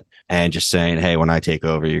that and just saying, hey, when I take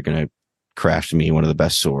over, you're going to craft me one of the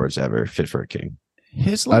best swords ever, fit for a king.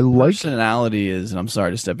 His I like- personality is, and I'm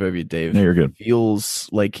sorry to step over you, Dave. No, you're good. Feels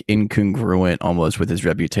like incongruent almost with his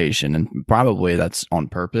reputation, and probably that's on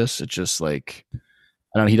purpose. It's just like I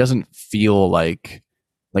don't know. He doesn't feel like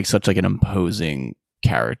such like an imposing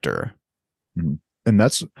character. And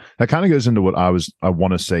that kind of goes into what I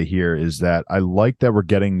want to say here is that I like that we're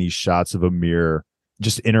getting these shots of Emir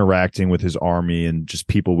just interacting with his army and just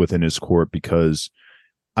people within his court, because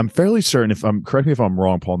I'm fairly certain, correct me if I'm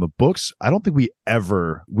wrong, Paul, in the books, I don't think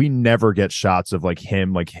we never get shots of like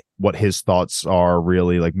him, like what his thoughts are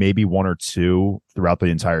really, like maybe one or two throughout the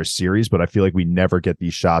entire series, but I feel like we never get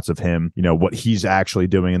these shots of him, what he's actually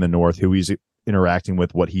doing in the North, who he's interacting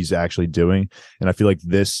with, what he's actually doing. And I feel like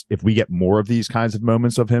if we get more of these kinds of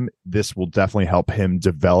moments of him, this will definitely help him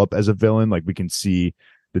develop as a villain. Like we can see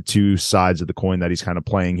the two sides of the coin that he's kind of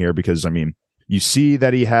playing here, because I mean, you see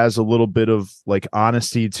that he has a little bit of like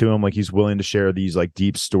honesty to him, like he's willing to share these like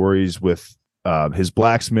deep stories with his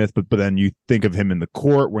blacksmith, but then you think of him in the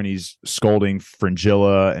court when he's scolding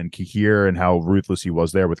Fringilla and Kihir and how ruthless he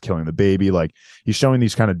was there with killing the baby. Like he's showing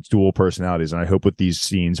these kind of dual personalities, and I hope with these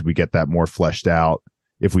scenes we get that more fleshed out,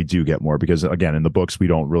 if we do get more, because again, in the books we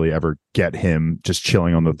don't really ever get him just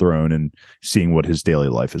chilling on the throne and seeing what his daily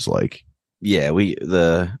life is like. Yeah,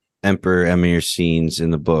 the Emperor Emir scenes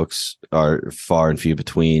in the books are far and few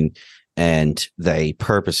between, and they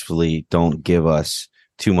purposefully don't give us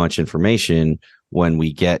too much information when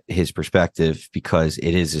we get his perspective, because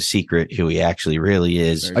it is a secret who he actually really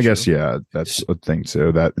is. Very I guess, true. yeah, that's a thing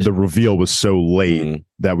too, that the reveal was so late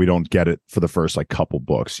that we don't get it for the first like couple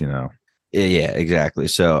books, Yeah, exactly.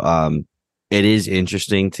 So it is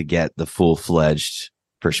interesting to get the full-fledged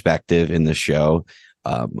perspective in the show,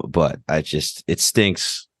 but it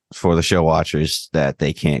stinks for the show watchers that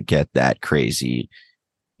they can't get that crazy,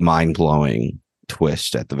 mind-blowing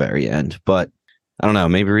twist at the very end. But I don't know.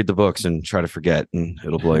 Maybe read the books and try to forget, and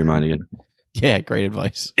it'll blow your mind again. Yeah, great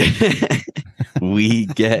advice. We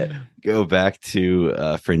go back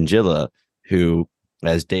to Fringilla, who,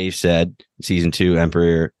 as Dave said, season 2,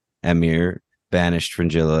 Emperor Emir banished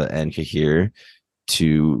Fringilla and Cahir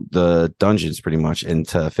to the dungeons pretty much and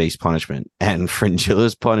to face punishment. And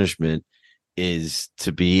Fringilla's punishment is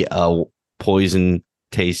to be a poison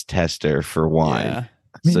taste tester for wine. Yeah.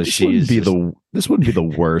 I mean, So this wouldn't be the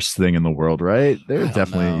worst thing in the world, right?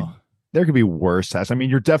 There could be worse tests. I mean,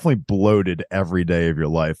 you're definitely bloated every day of your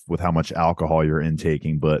life with how much alcohol you're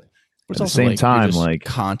intaking, but at the same time, like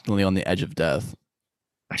constantly on the edge of death.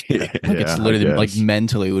 Yeah. It's literally like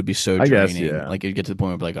mentally it would be so I draining. guess, yeah. Like you'd get to the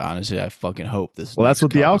point where like, honestly, I fucking hope this. well, that's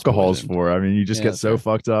what the cup is alcohol's poisoned. for. I mean, you just Yeah, get so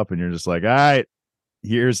fair. fucked up and you're just like, all right,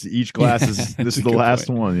 here's each glass is That's this a is the good last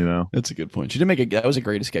point. one, you know? That's a good point. She did make that was a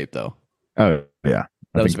great escape though. Oh yeah.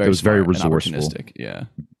 That was think it was very smart and resourceful. opportunistic. Yeah.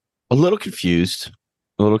 a little confused.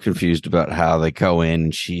 About how they go in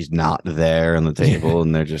and she's not there on the table,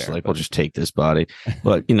 and they're just Fair, like, "We'll just take this body."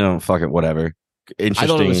 But fuck it, whatever. Interesting. I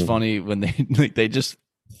thought it was funny when they just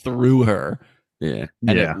threw her. Yeah,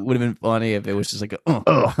 And Yeah. it would have been funny if it was just like,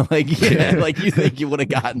 Ugh. like, yeah, like you think you would have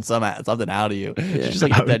gotten something out of you. She just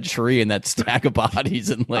like hit that tree and that stack of bodies,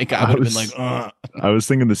 and like I would have been like, I was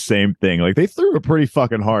thinking the same thing. Like they threw her pretty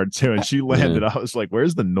fucking hard too, and she landed. I was like,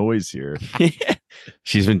 "Where's the noise here?"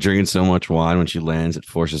 she's been drinking so much wine. When she lands, it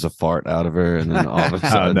forces a fart out of her, and then all of a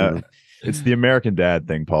sudden, no. It's the American dad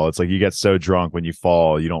thing, Paul. It's like you get so drunk when you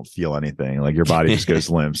fall, you don't feel anything. Like your body just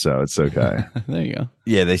goes limp, so it's okay. there you go.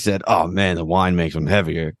 yeah, they said, "Oh man, the wine makes them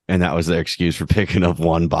heavier," and that was their excuse for picking up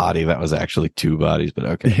one body. That was actually 2 bodies, but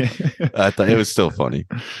okay. I thought it was still funny.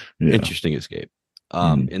 Yeah. Interesting escape.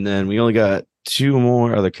 And then we only got 2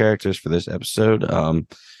 more other characters for this episode.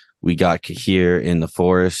 We got Cahir in the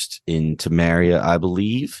forest in Tamaria, I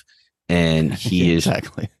believe, and he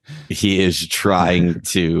is trying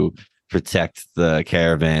to protect the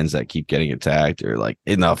caravans that keep getting attacked, or like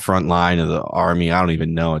in the front line of the army. I don't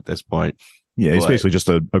even know at this point. Yeah, he's But- basically just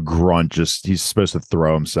a grunt. Just he's supposed to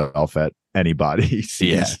throw himself at anybody he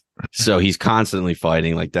sees. Yeah. So he's constantly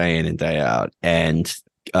fighting like day in and day out. And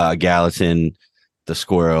Gallatin, the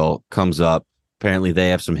squirrel, comes up. Apparently they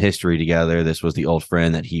have some history together. This was the old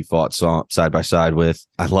friend that he fought side by side with.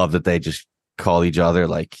 I love that they just call each other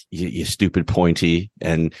like you stupid pointy,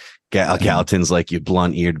 and Gallatin's like, you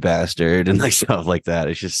blunt-eared bastard, and like stuff like that.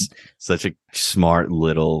 It's just such a smart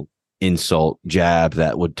little insult jab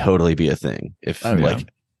that would totally be a thing if like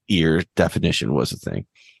ear definition was a thing.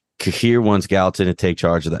 Cahir wants Gallatin to take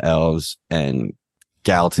charge of the elves, and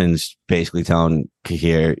Gallatin's basically telling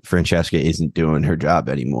Cahir, Francesca isn't doing her job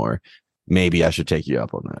anymore. Maybe I should take you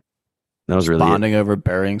up on that. That was really Bonding over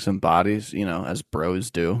burying some bodies, as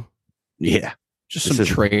bros do. yeah. Just This some is-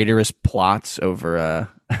 traitorous plots over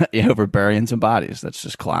over burying some bodies. That's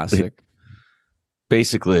just classic.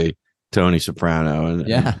 Basically Tony Soprano and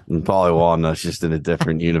Paulie Walnut's just in a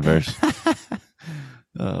different universe.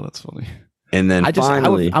 Oh, that's funny. And then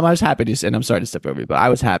finally, I was happy to, and I'm sorry to step over you, but I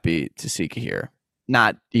was happy to see Cahir.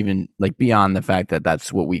 Not even like beyond the fact that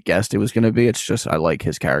that's what we guessed it was going to be. It's just I like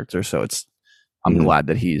his character, so I'm glad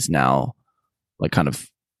that he's now like kind of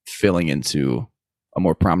filling into a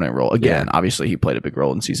more prominent role. Again, obviously he played a big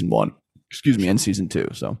role in season 1. Excuse me, and season 2.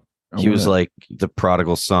 So he was like the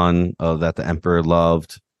prodigal son that the emperor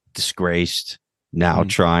loved, disgraced, now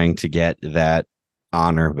trying to get that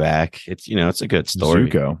honor back. It's it's a good story.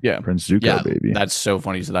 Zuko. Yeah. Prince Zuko, baby. That's so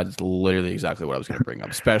funny. So that's literally exactly what I was going to bring up,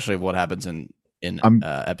 especially what happens in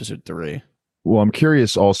episode 3. Well, I'm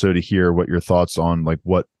curious also to hear what your thoughts on like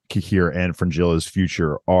what Cahir and Fringilla's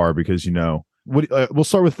future are, because we'll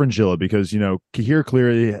start with Fringilla, because Cahir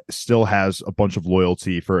clearly still has a bunch of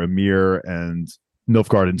loyalty for Emir and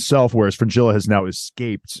Nilfgaard himself, whereas Fringilla has now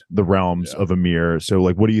escaped the realms of Emir. So,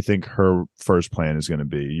 like, what do you think her first plan is going to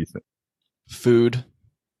be? You think? Food.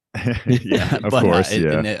 Yeah, of But, course.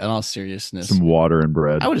 in all seriousness, Some water and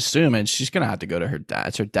bread. I would assume, and she's going to have to go to her dad.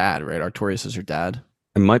 It's her dad, right? Artorias is her dad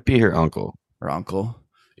It might be her uncle. or uncle.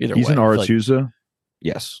 Either He's way, in Aretusa.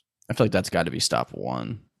 Yes. I feel like that's got to be stop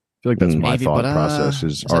 1. I feel like that's my Maybe, thought but, process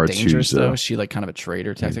is that dangerous though? Aretusa. Is she like kind of a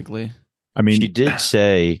traitor technically? I mean, She did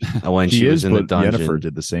say when she was in the but dungeon. Yennefer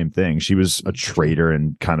did the same thing. She was a traitor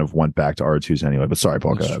and kind of went back to Aretusa anyway. But sorry,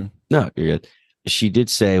 Paul, go That's ahead. true. No, you're good. She did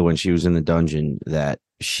say when she was in the dungeon that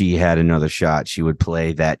she had another shot. She would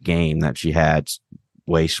play that game that she had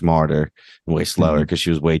way smarter and way slower because she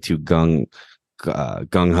was way too gung ho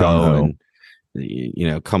Gung-ho.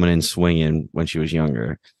 and coming in swinging when she was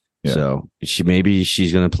younger. Yeah. So she's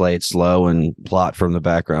going to play it slow and plot from the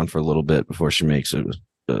background for a little bit before she makes a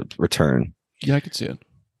return. Yeah, I could see it.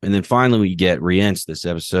 And then finally we get Rience this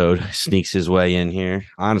episode, sneaks his way in here.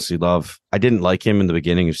 Honestly, I didn't like him in the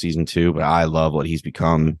beginning of season 2, but I love what he's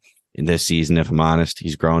become in this season, if I'm honest.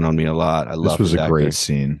 He's grown on me a lot. I love this was his a acting. great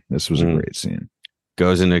scene. This was a great scene.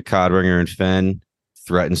 Goes into Codringer and Fen,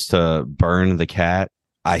 threatens to burn the cat.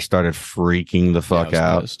 I started freaking the fuck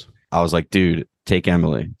out. Pissed. I was like, dude, take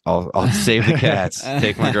Emily. I'll save the cats.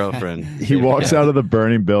 Take my girlfriend. He walks out of the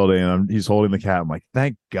burning building and he's holding the cat. I'm like,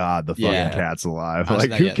 thank God the fucking cat's alive. I was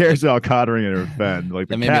Like, not who yet. cares about Codringer or Fen? Like,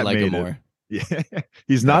 the That made cat me like made him it. more. Yeah,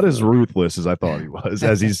 he's not as ruthless as I thought he was.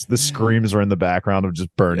 As the screams are in the background of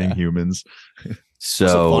just burning humans. So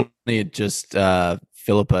So funny, it just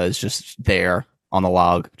Philippa is just there on the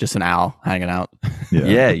log, just an owl hanging out.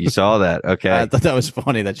 yeah, you saw that. Okay. I thought that was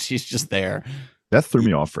funny that she's just there. That threw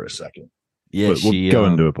me off for a second. Yeah, But we'll she go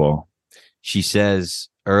into it, Paul. she says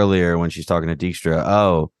earlier when she's talking to Dijkstra,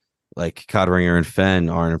 oh, like Codringer and Fen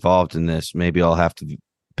aren't involved in this. Maybe I'll have to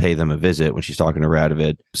pay them a visit when she's talking to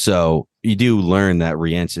Radovid. So you do learn that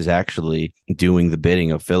Rience is actually doing the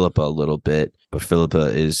bidding of Philippa a little bit, but Philippa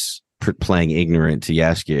is playing ignorant to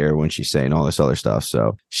Jaskier when she's saying all this other stuff.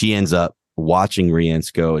 So she ends up watching Rience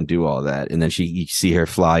go and do all that. And then you see her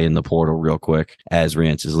fly in the portal real quick as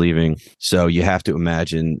Rience is leaving. So you have to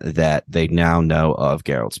imagine that they now know of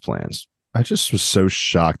Geralt's plans. I just was so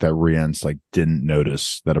shocked that Rience didn't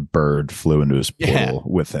notice that a bird flew into his portal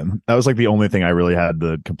with him. That was the only thing I really had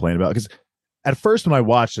to complain about. Because at first when I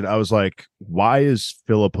watched it, I was like, why is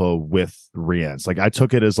Philippa with Rience? I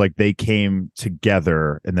took it as they came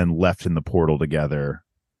together and then left in the portal together.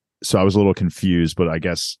 So I was a little confused, but I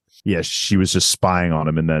guess, yeah, she was just spying on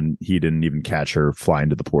him, and then he didn't even catch her flying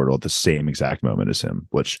to the portal at the same exact moment as him,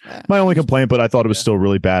 which my only complaint, but I thought it was still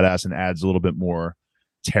really badass and adds a little bit more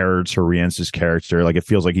terror to Rience's character. It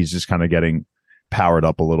feels like he's just kind of getting powered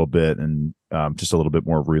up a little bit and just a little bit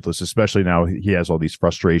more ruthless, especially now he has all these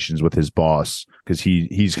frustrations with his boss, because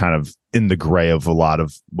he's kind of in the gray of a lot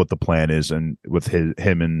of what the plan is, and with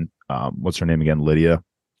him and what's her name again, Lydia.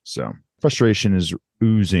 So frustration is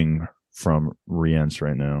oozing from Rience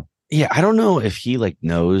right now. Yeah, I don't know if he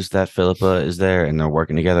knows that Philippa is there and they're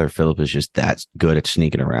working together. Philippa's just that good at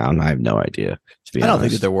sneaking around. I have no idea. To be I don't honest.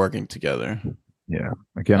 think that they're working together. Yeah.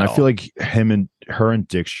 Again, I feel like her and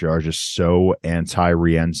Dijkstra are just so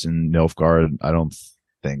anti-Rience and Nilfgaard. I don't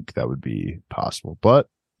think that would be possible. But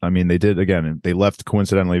I mean, they did again. They left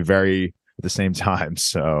coincidentally very at the same time.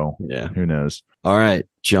 So Yeah. who knows? All right,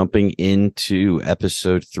 jumping into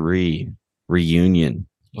episode 3, reunion.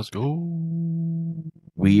 Let's go.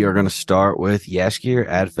 We are going to start with Jaskier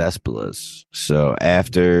at Vespula's. So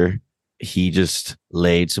after he just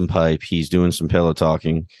laid some pipe, he's doing some pillow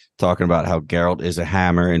talking about how Geralt is a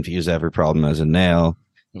hammer and views every problem as a nail.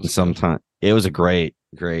 And sometimes it was a great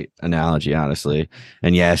analogy, honestly.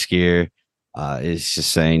 And Jaskier is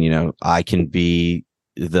just saying, I can be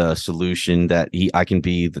the solution I can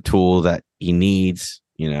be the tool that he needs,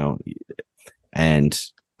 and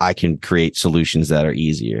I can create solutions that are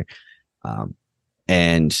easier.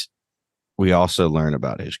 And we also learn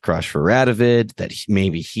about his crush for Radovid, that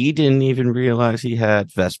maybe he didn't even realize he had.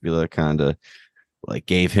 Vespula kind of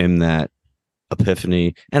gave him that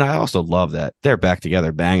epiphany. And I also love that they're back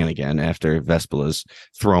together banging again after Vespula's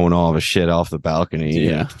throwing all of his shit off the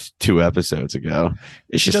balcony 2 episodes ago.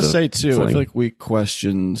 It's just say too, funny. I feel like we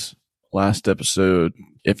questioned last episode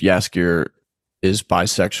if Jaskier is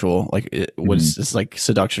bisexual, was this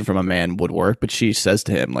seduction from a man would work, but she says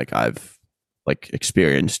to him, I've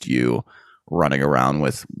experienced you running around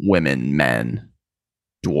with women, men,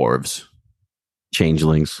 dwarves,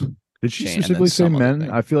 changelings. Did she And then specifically say some other men?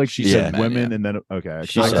 thing. I feel like she Yeah. said Men, women, yeah. and then okay.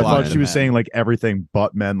 She I said thought men. she was saying everything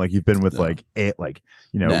but men. You've been with No.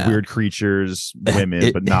 weird creatures,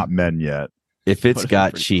 women, but not men yet. If it's What a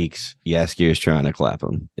got freak. cheeks, Jaskier's trying to clap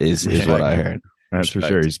him, is what I heard. That's for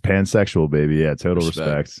Respect. sure. He's pansexual, baby. Yeah, total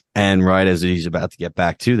Respect. respect. And right as he's about to get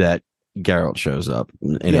back to that, Geralt shows up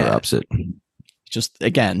and interrupts it. just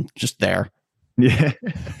there. Yeah.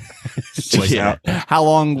 Yeah. How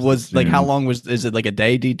long was is it a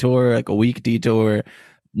day detour, a week detour?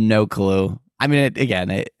 No clue. I mean,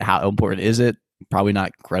 how important is it? Probably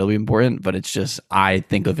not incredibly important, but it's just, I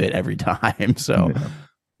think of it every time. So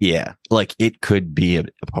Yeah, it could be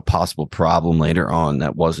a possible problem later on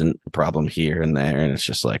that wasn't a problem here and there, and it's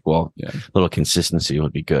just a little consistency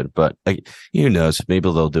would be good. But who knows?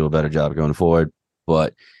 Maybe they'll do a better job going forward.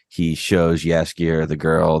 But he shows Jaskier the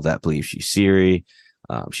girl that believes she's Ciri.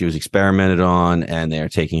 She was experimented on, and they're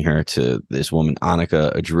taking her to this woman,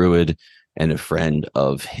 Annika, a druid and a friend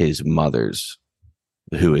of his mother's,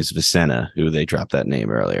 who is Vicenna, who they dropped that name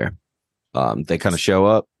earlier. They kind of show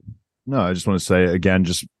up. No, I just want to say again,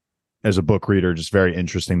 just as a book reader, just very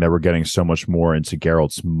interesting that we're getting so much more into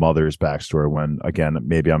Geralt's mother's backstory when, again,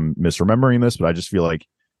 maybe I'm misremembering this, but I just feel like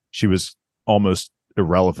she was almost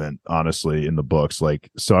irrelevant, honestly, in the books. Like,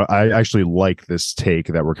 so I actually like this take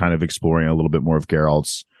that we're kind of exploring a little bit more of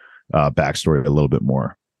Geralt's backstory a little bit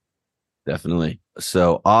more. Definitely.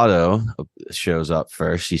 So Otto shows up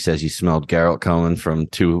first. He says he smelled Geralt coming from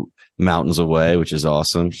 2 mountains away, which is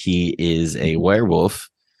awesome. He is a werewolf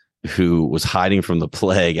who was hiding from the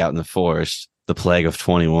plague out in the forest, the plague of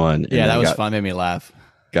 21. Yeah, that was fun. Made me laugh.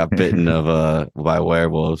 Got bitten by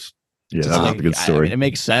werewolves. Yeah, that's a good story. I mean, it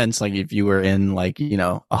makes sense. Like if you were in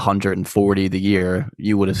 140 the year,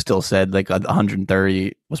 you would have still said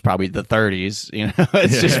 130 was probably the 30s.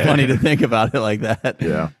 It's just funny to think about it like that.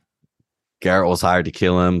 Yeah. Geralt was hired to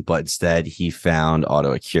kill him, but instead he found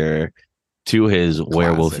Otto a cure to his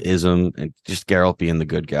werewolfism, and just Geralt being the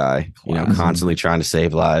good guy, constantly trying to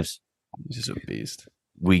save lives. He's just a beast.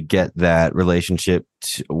 We get that relationship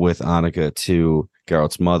with Annika to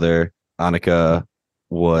Geralt's mother. Annika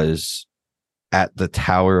was at the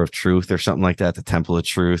Tower of Truth or something like that, the Temple of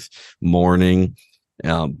Truth, mourning,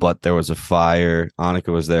 but there was a fire.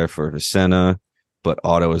 Annika was there for Vicenna, but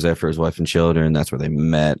Otto was there for his wife and children. That's where they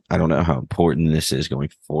met. I don't know how important this is going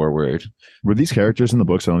forward. Were these characters in the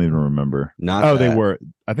books? I don't even remember. They were.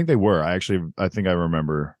 I think they were. I think I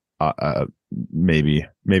remember. Maybe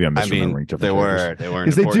I'm misremembering different. They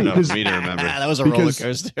weren't important enough for me to remember. That was a roller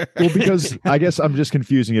coaster. Well, because I guess I'm just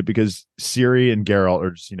confusing it because Ciri and Geralt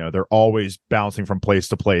are just, they're always bouncing from place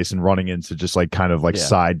to place and running into just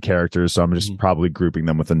side characters. So I'm just probably grouping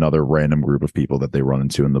them with another random group of people that they run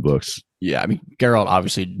into in the books. Yeah, I mean, Geralt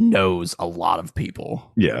obviously knows a lot of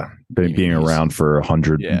people. Yeah, being around for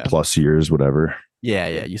 100 plus years, whatever.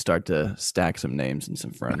 Yeah, you start to stack some names and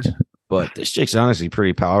some friends. But this chick's honestly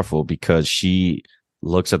pretty powerful because she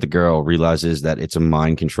looks at the girl, realizes that it's a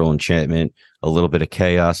mind control enchantment, a little bit of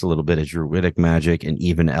chaos, a little bit of druidic magic, and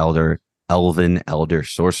even elven elder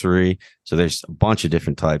sorcery. So there's a bunch of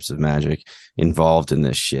different types of magic involved in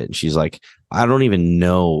this shit. And she's like, I don't even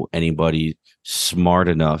know anybody smart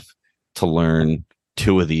enough to learn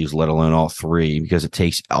 2 of these, let alone all 3, because it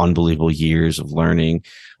takes unbelievable years of learning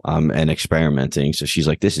and experimenting. So she's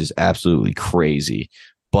like, this is absolutely crazy.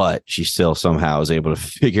 But she still somehow is able to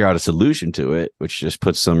figure out a solution to it, which just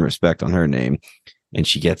puts some respect on her name. And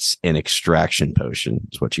she gets an extraction potion,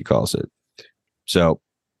 is what she calls it. So,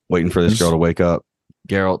 waiting for this girl to wake up,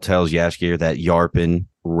 Geralt tells Jaskier that Yarpen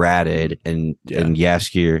ratted and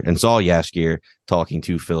Jaskier, and it's all Jaskier talking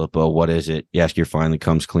to Philippa. What is it? Jaskier finally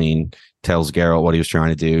comes clean, tells Geralt what he was trying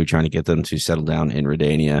to do, trying to get them to settle down in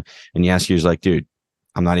Redania. And Jaskier's like, dude,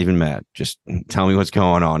 I'm not even mad. Just tell me what's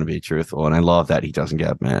going on, to be truthful. And I love that he doesn't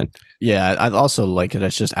get mad. Yeah, I also like that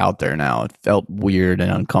it's just out there now. It felt weird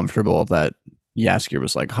and uncomfortable that Jaskier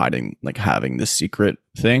was hiding, having this secret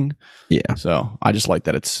thing. Yeah. So I just like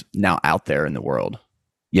that it's now out there in the world.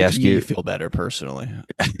 Jaskier, you feel better personally.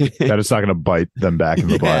 That it's not going to bite them back in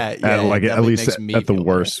the butt. At least at the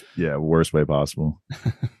worst, worst way possible.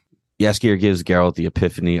 Jaskier gives Geralt the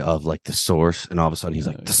epiphany of the source, and all of a sudden he's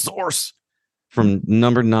like, the source. From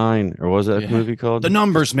Number 9, or what was that movie called? The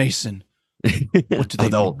Numbers, Mason. What do they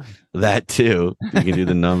know? That too. You can do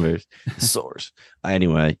the numbers. Source.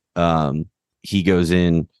 Anyway, he goes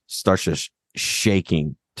in, starts just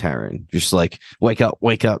shaking Taryn. Just wake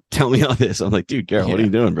up, tell me all this. I'm like, dude, Geralt, what are you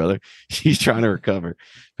doing, brother? He's trying to recover.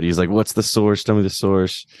 But he's like, what's the source? Tell me the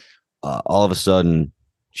source. All of a sudden,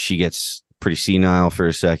 she gets pretty senile for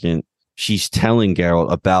a second. She's telling Geralt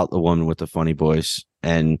about the woman with the funny voice,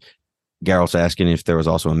 and Geralt's asking if there was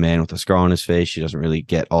also a man with a scar on his face. She doesn't really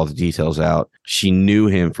get all the details out. She knew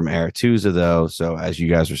him from Aretuza, though. So as you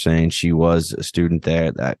guys were saying, she was a student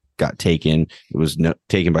there that got taken. It was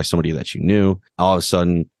taken by somebody that you knew. All of a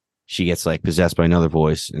sudden, she gets possessed by another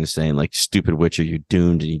voice and is saying stupid Witcher, you're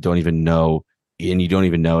doomed and you don't even know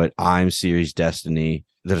it. I'm Ciri's destiny.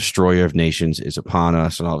 The destroyer of nations is upon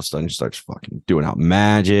us. And all of a sudden, she starts fucking doing out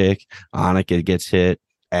magic. Annika gets hit.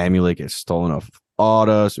 Amulet gets stolen off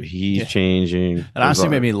Otto, so he's changing. It honestly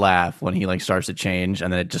made me laugh when he starts to change,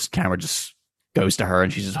 and then camera just goes to her,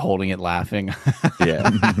 and she's just holding it, laughing.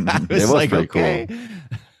 Yeah, it was pretty okay. Cool.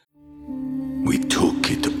 We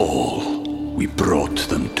took it all. We brought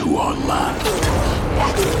them to our land.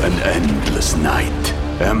 An endless night,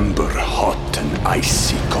 ember hot and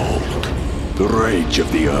icy cold. The rage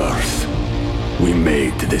of the earth. We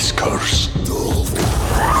made this curse.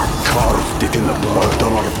 Carved it in the blood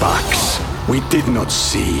on our backs. We did not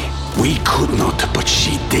see. We could not, but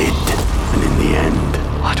she did. And in the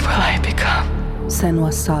end... What will I become?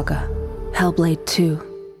 Senua's Saga. Hellblade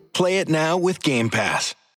 2. Play it now with Game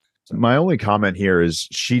Pass. My only comment here is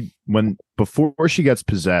before she gets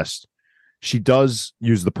possessed, she does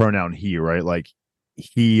use the pronoun he, right? Like,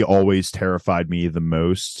 he always terrified me the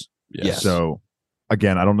most. Yes. So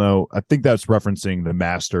again, I don't know. I think that's referencing the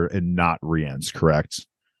master and not Rien's, correct?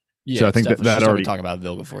 Yeah, so I think that already talking about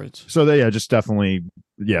Vilgefortz. So just definitely,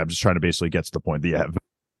 I'm just trying to basically get to the point.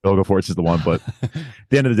 Vilgefortz is the one, but at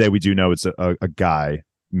the end of the day, we do know it's a guy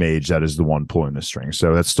mage that is the one pulling the string.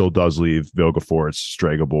 So that still does leave Vilgefortz,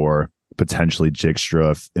 Stregobor, potentially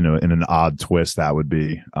Dijkstra in an odd twist. That would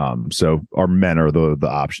be. So our men are the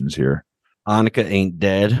options here. Annika ain't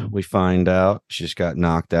dead. We find out she just got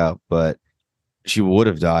knocked out, but she would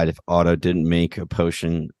have died if Otto didn't make a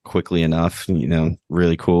potion quickly enough.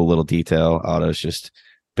 Really cool little detail. Otto's just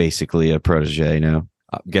basically a protege now.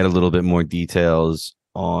 Get a little bit more details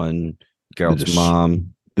on Geralt's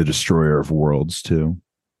mom. The Destroyer of Worlds, too.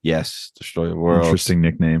 Yes, Destroyer of Worlds. Interesting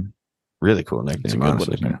nickname. Really cool nickname.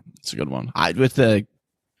 It's a good one. With the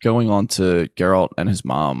going on to Geralt and his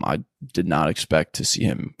mom, I did not expect to see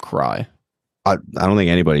him cry. I don't think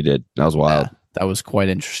anybody did. That was wild. Yeah, that was quite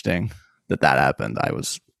interesting that happened. I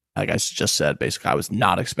was, like I just said, basically, I was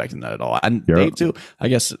not expecting that at all. And Dave, too, I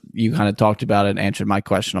guess you kind of talked about it and answered my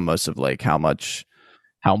question on most of like how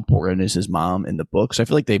important is his mom in the books. I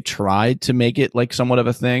feel like they've tried to make it like somewhat of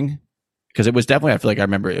a thing. Because it was definitely, I feel like I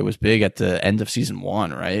remember it was big at the end of season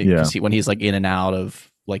 1, right? Yeah. When he's like in and out of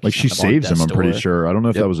like she saves him, I'm pretty sure. I don't know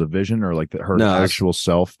if that was a vision or like her actual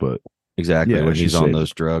self, but exactly when he's on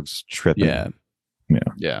those drugs tripping.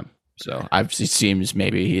 Yeah. So it seems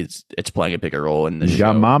maybe it's playing a bigger role in the show. You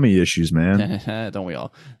got mommy issues, man. Don't we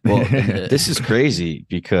all? Well, this is crazy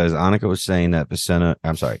because Annika was saying that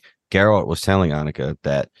Geralt was telling Annika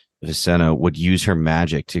that Vicenna would use her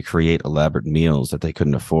magic to create elaborate meals that they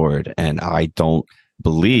couldn't afford. And I don't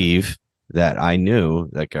believe that I knew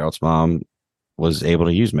that Geralt's mom was able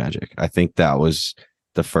to use magic. I think that was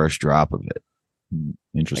the first drop of it.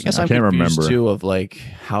 Interesting. I guess I can't remember too of like,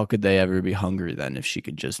 how could they ever be hungry then if she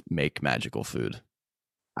could just make magical food?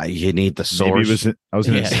 You need the source.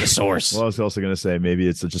 The source. Well, I was also going to say maybe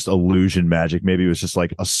it's just illusion magic. Maybe it was just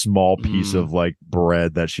like a small piece of like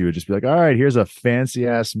bread that she would just be like, all right, here's a fancy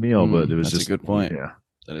ass meal. But it was just a good point. Yeah.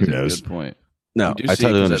 That is a good point. No, I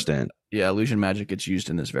totally understand. Illusion magic gets used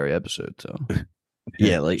in this very episode. So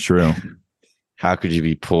yeah, like true. How could you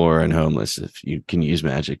be poor and homeless if you can use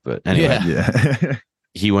magic? But anyway,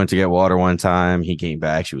 he went to get water one time. He came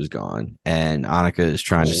back. She was gone. And Annika is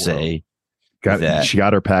trying to say she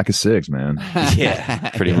got her pack of cigs, man.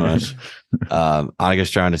 Yeah, pretty much.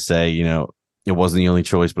 Annika's trying to say, it wasn't the only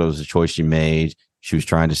choice, but it was a choice she made. She was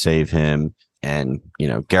trying to save him. And,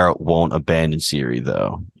 Geralt won't abandon Ciri,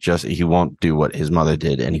 though. He won't do what his mother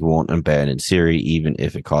did, and he won't abandon Ciri, even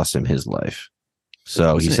if it costs him his life.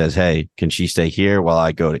 So he says, hey, can she stay here while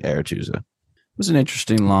I go to Aretuza? It was an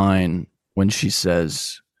interesting line when she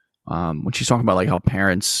says, when she's talking about like how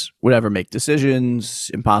parents would ever make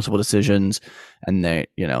decisions, impossible decisions, and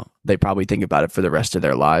they probably think about it for the rest of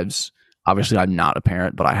their lives. Obviously, I'm not a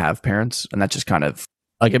parent, but I have parents, and that just kind of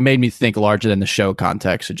like it made me think larger than the show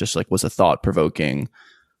context. It just like was a thought-provoking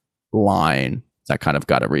line that kind of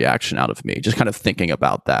got a reaction out of me. Just kind of thinking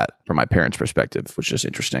about that from my parents' perspective was just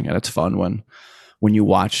interesting, and it's fun when you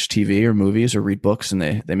watch TV or movies or read books and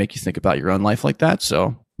they make you think about your own life like that.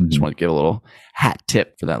 So just want to give a little hat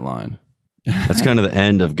tip for that line. That's kind of the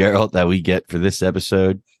end of Geralt that we get for this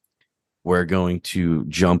episode. We're going to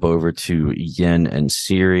jump over to Yen and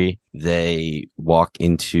Ciri. They walk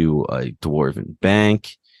into a dwarven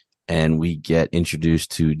bank and we get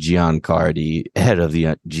introduced to Giancardi, head of the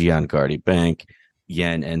Giancardi bank.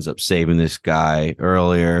 Yen ends up saving this guy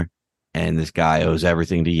earlier. And this guy owes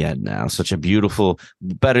everything to Yen now. Such a beautiful,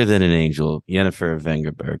 better than an angel, Yennefer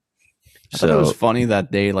Vengerberg. I thought it was funny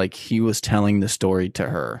that he was telling the story to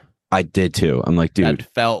her. I did too. I'm like, dude,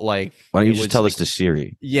 that felt like why don't you just tell this to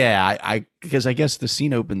Ciri? Yeah, because I guess the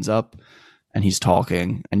scene opens up and he's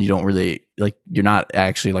talking, and you don't really you're not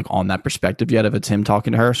actually on that perspective yet if it's him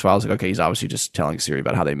talking to her. So I was like, okay, he's obviously just telling Ciri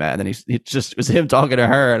about how they met, and then it was him talking to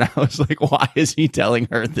her, and I was like, why is he telling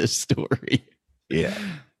her this story? Yeah.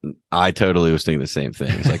 I totally was thinking the same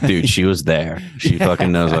thing. It's like, dude, she was there. She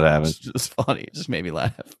fucking knows what happened. It's just funny. It just made me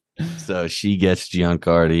laugh. So she gets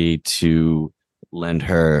Giancardi to lend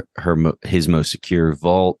her his most secure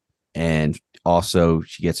vault, and also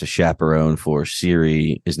she gets a chaperone for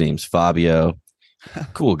Ciri. His name's Fabio.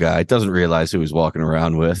 Cool guy. Doesn't realize who he's walking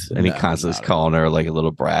around with, and he constantly is calling her like a little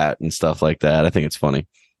brat and stuff like that. I think it's funny.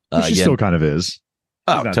 She still kind of is.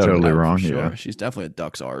 Oh, not totally wrong. Sure. Yeah, she's definitely a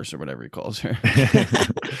duck's arse or whatever he calls her.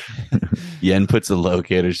 Yen puts a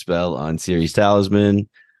locator spell on Ciri's talisman.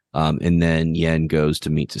 And then Yen goes to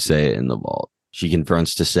meet Tisea in the vault. She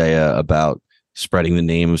confronts Tisea about spreading the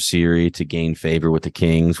name of Ciri to gain favor with the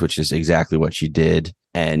kings, which is exactly what she did.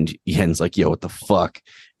 And Yen's like, yo, what the fuck?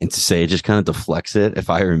 And Tisea just kind of deflects it. If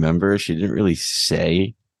I remember, she didn't really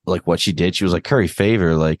say like what she did. She was like, curry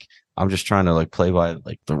favor. Like, I'm just trying to like play by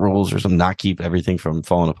like the rules or something, not keep everything from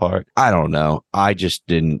falling apart. I don't know. I just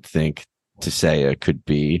didn't think Tisea could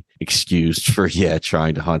be excused for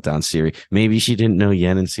trying to hunt down Ciri. Maybe she didn't know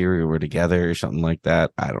Yen and Ciri were together or something like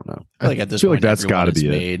that. I don't know. I feel like at this point, that's got to be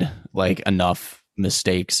made like enough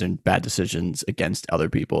mistakes and bad decisions against other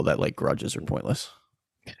people that like grudges are pointless.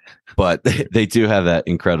 But they do have that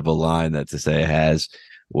incredible line that Tisea has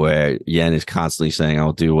where Yen is constantly saying,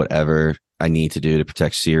 I'll do whatever I need to do to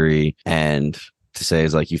protect Ciri. And Tisea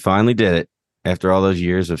is like, you finally did it. After all those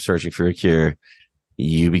years of searching for a cure,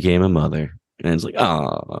 you became a mother. And it's like,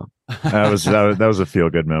 oh. that was a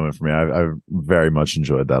feel-good moment for me. I very much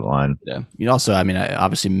enjoyed that line. Yeah. You also, I mean, I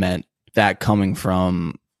obviously meant that coming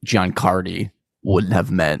from Giancarlo wouldn't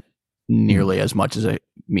have meant nearly as much as it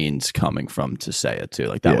means coming from Tisea too.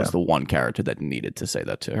 Like that was the one character that needed to say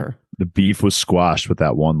that to her. The beef was squashed with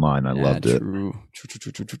that one line. I loved it. True.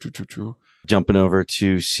 Jumping over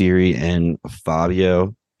to Ciri and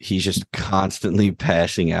Fabio, he's just constantly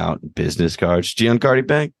passing out business cards. Giancarlo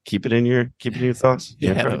Bank, keep it in your thoughts.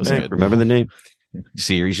 Yeah, that was Bank. good. Remember the name?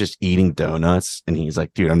 Ciri's just eating donuts, and he's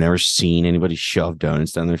like, dude, I've never seen anybody shove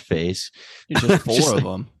donuts down their face. It's just four Just of like,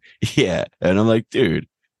 them. Yeah. And I'm like, dude,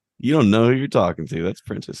 you don't know who you're talking to. That's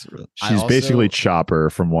Princess. She's basically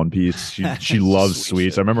Chopper from One Piece. She loves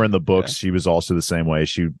sweets. Shit. I remember in the books she was also the same way.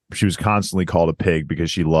 She was constantly called a pig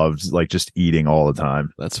because she loved like just eating all the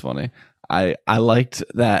time. That's funny. I liked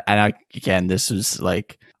that, and again, this was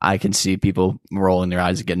like I can see people rolling their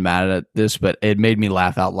eyes and getting mad at this, but it made me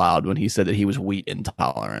laugh out loud when he said that he was wheat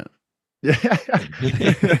intolerant. Yeah,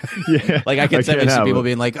 Like I can see have people it.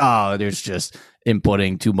 being like, "Oh, there's just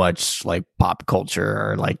inputting too much like pop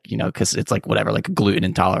culture," or like because it's like whatever, like gluten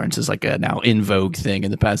intolerance is like a now in vogue thing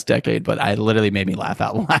in the past decade. But I literally made me laugh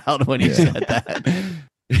out loud when he said that.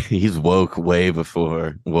 He's woke way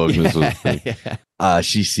before wokeness was a thing.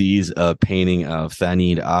 She sees a painting of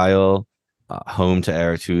Thanid Isle, home to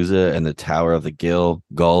Aretusa, and the Tower of the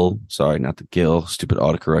Gull. Sorry, not the Gill. Stupid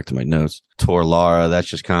autocorrect in my notes. Tor Lara. That's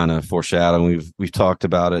just kind of foreshadowing. We've talked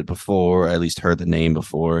about it before, at least heard the name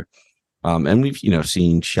before. And we've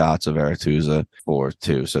seen shots of Aretusa before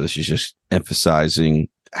too. So this is just emphasizing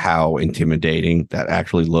how intimidating that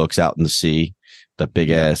actually looks out in the sea. The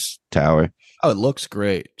big ass tower. Oh, it looks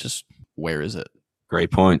great. Just where is it?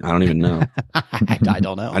 Great point. I don't even know. I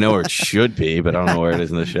don't know. I know where it should be, but I don't know where it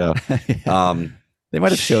is in the show. They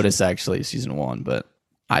might have showed us actually season 1, but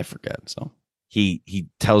I forget. So he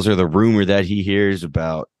tells her the rumor that he hears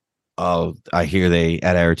about. Oh, I hear they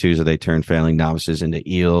at Aretusa they turn failing novices into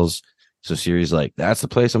eels. So Ciri's like, that's the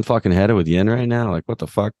place I'm fucking headed with Yen right now. Like, what the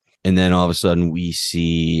fuck? And then all of a sudden we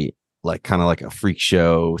see like kind of like a freak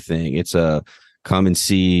show thing. It's a come and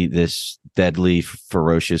see this deadly,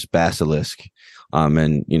 ferocious basilisk.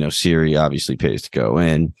 And Ciri obviously pays to go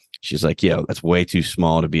in. She's like, yo, that's way too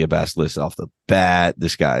small to be a basilisk off the bat.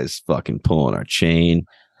 This guy's fucking pulling our chain.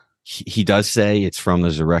 He does say it's from the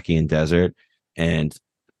Zarekian desert. And,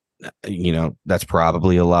 that's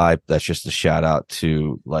probably a lie. That's just a shout out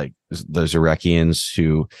to like the Zarekians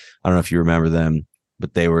who, I don't know if you remember them,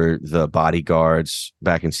 but they were the bodyguards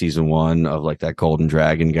back in season 1 of like that golden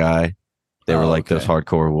dragon guy. They were like those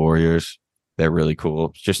hardcore warriors. They're really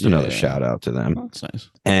cool. Just another shout out to them. Oh, that's nice.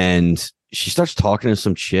 And she starts talking to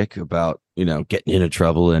some chick about, getting into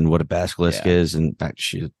trouble and what a basilisk is. And that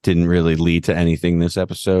she didn't really lead to anything this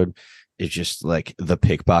episode. It's just like the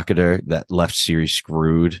pickpocketer that left Ciri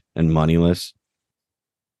screwed and moneyless.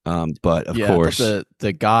 But of course,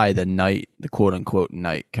 the guy, the knight, the quote unquote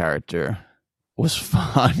knight character was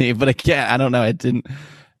funny. But again, I don't know.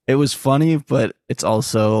 It was funny, but it's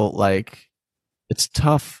also like, it's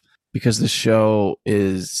tough because the show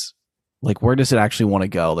is like, where does it actually want to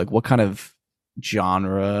go? Like, what kind of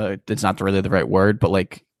genre? It's not really the right word, but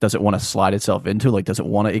like, does it want to slide itself into? Like, does it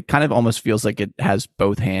want to? It kind of almost feels like it has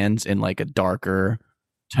both hands in like a darker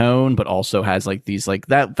tone, but also has like these like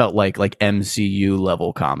that felt like MCU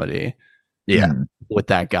level comedy. Yeah, with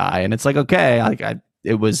that guy, and it's like okay,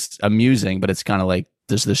 it was amusing, but it's kind of like,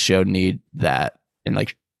 does the show need that? And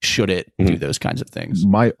like, should it do those kinds of things?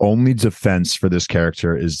 My only defense for this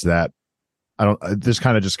character is that this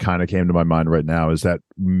kind of came to my mind right now is that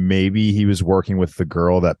maybe he was working with the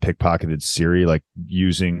girl that pickpocketed Ciri, like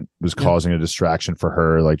causing a distraction for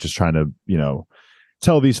her, like just trying to,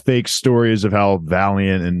 tell these fake stories of how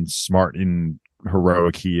valiant and smart and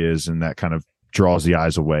heroic he is. And that kind of draws the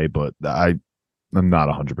eyes away, but I'm not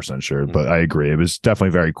 100% sure, but I agree. It was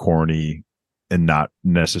definitely very corny and not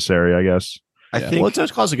necessary, I guess. I think well, it's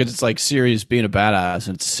also because it's like Sirius being a badass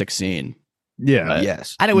and it's 16. Yeah. Right.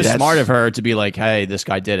 yes, And it was That's- smart of her to be like, hey, this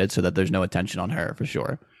guy did it so that there's no attention on her for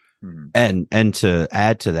sure. And to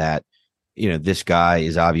add to that, this guy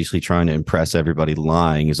is obviously trying to impress everybody.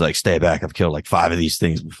 Lying. He's like, stay back. I've killed like 5 of these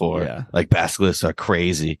things before. Yeah. Like basilisks are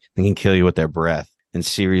crazy. They can kill you with their breath. And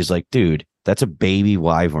Siri's like, dude, that's a baby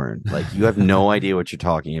wyvern. Like you have no idea what you're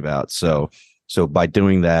talking about. So by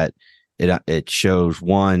doing that, it shows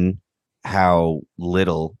one, how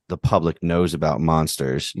little the public knows about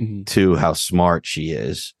monsters. Mm-hmm. 2, how smart she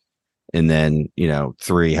is. And then,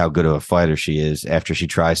 3, how good of a fighter she is. After she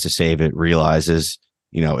tries to save it, realizes,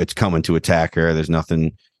 it's coming to attack her. There's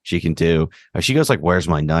nothing she can do. She goes like, where's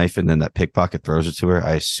my knife? And then that pickpocket throws it to her.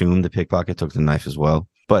 I assume the pickpocket took the knife as well.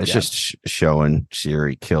 But it's just showing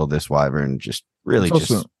Ciri kill this wyvern, just really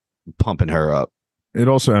just pumping her up. It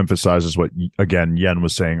also emphasizes what, again, Yen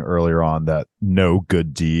was saying earlier on, that no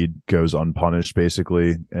good deed goes unpunished,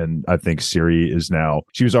 basically. And I think Ciri is now,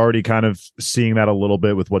 she was already kind of seeing that a little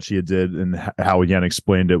bit with what she had did and how Yen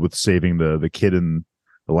explained it with saving the kid in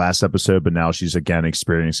the last episode. But now she's again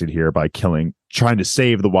experiencing it here by trying to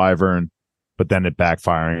save the wyvern, but then it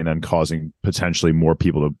backfiring and then causing potentially more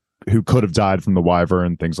people who could have died from the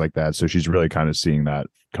wyvern, things like that. So she's really kind of seeing that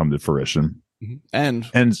come to fruition. And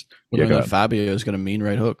yeah, that Fabio is going to mean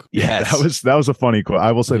right hook. Yes. that was a funny quote.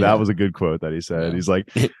 I will say that was a good quote that he said. Yeah. He's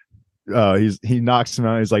like, he knocks him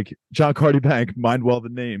out. He's like, John Cardi Bank, mind well the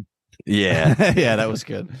name. Yeah. Yeah, that was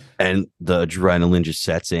good. And the adrenaline just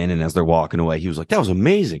sets in. And as they're walking away, he was like, that was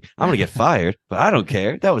amazing. I'm going to get fired, but I don't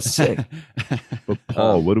care. That was sick. But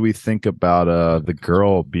Paul, what do we think about the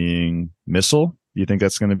girl being Missile? You think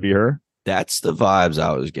that's going to be her? That's the vibes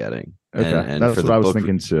I was getting. Okay, And that's for what the I was book-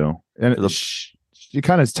 thinking too. And she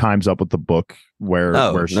kind of times up with the book where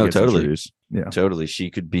she gets totally. introduced. Yeah. Totally. She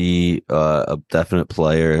could be a definite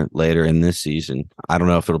player later in this season. I don't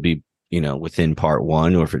know if it'll be, within part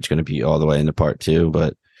 1 or if it's going to be all the way into part 2,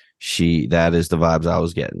 but that is the vibes I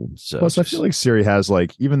was getting. So Plus, I feel like Ciri has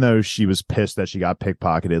even though she was pissed that she got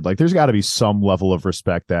pickpocketed, there's got to be some level of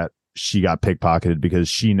respect that she got pickpocketed because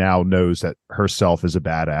she now knows that herself is a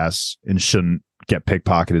badass and shouldn't get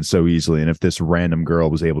pickpocketed so easily. And if this random girl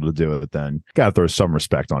was able to do it, then gotta throw some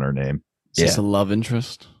respect on her name. Is this a love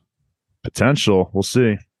interest? Potential. We'll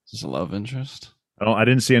see. Is this a love interest? I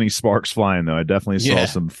didn't see any sparks flying though. I definitely saw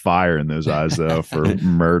some fire in those eyes though for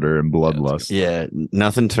murder and bloodlust. Yeah,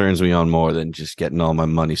 nothing turns me on more than just getting all my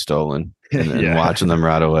money stolen and watching them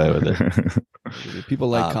right away with it. People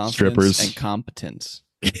like confidence strippers and competence.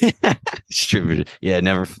 Strippers. Yeah,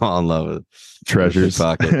 never fall in love with Treasures.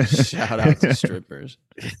 pocket. Shout out to strippers.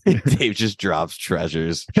 Dave just drops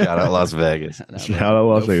treasures. Shout out Las Vegas. Shout out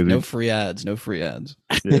Las Vegas. No free ads. No free ads.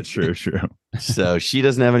 Yeah, true. So she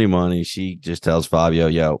doesn't have any money. She just tells Fabio,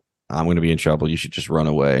 yo, I'm going to be in trouble. You should just run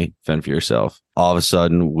away, fend for yourself. All of a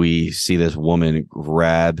sudden, we see this woman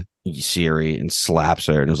grab Ciri and slaps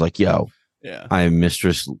her and was like, yo, Yeah. I am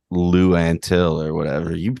Mistress Lou Antil or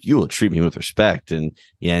whatever. You will treat me with respect. And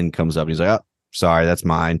Yen comes up and he's like, oh, sorry, that's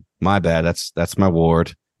mine. My bad. That's my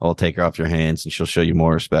ward. I'll take her off your hands and she'll show you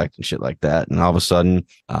more respect and shit like that. And all of a sudden,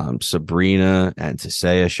 Sabrina and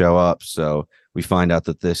Tisea show up. So we find out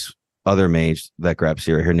that this other mage that grabbed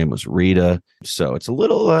Ciri, her name was Rita. So it's a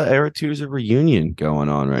little Aretuza reunion going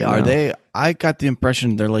on right now. Are they? I got the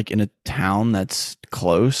impression they're like in a town that's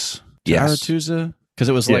close to Yes. Aretuza. Because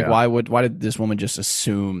it was like, Yeah. why did this woman just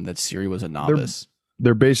assume that Ciri was a novice?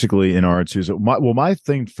 They're basically in Aretuza. My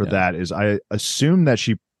thing for that is I assume that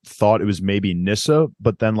she thought it was maybe Nissa,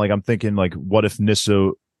 but then I'm thinking what if Nissa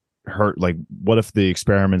hurt? What if the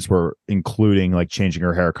experiments were including changing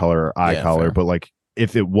her hair color or eye color? fair. But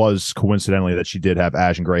if it was coincidentally that she did have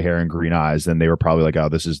ashen gray hair and green eyes, then they were probably like, oh,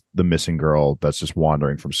 this is the missing girl that's just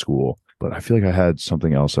wandering from school. But I feel like I had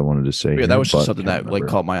something else I wanted to say. Yeah, that was just but something can't that remember.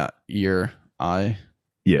 caught my eye.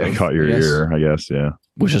 Yeah, it caught your Yes. ear, I guess. Yeah.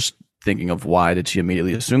 Was just thinking of why did she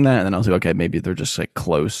immediately assume that, and then I was like, okay, maybe they're just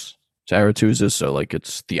close to Aretuza, so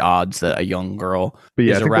it's the odds that a young girl But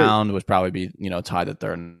yeah, I is think around would probably be tied that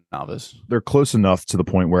they're a novice. they're close enough to the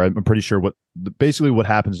point where I'm pretty sure basically what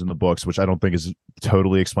happens in the books, which I don't think is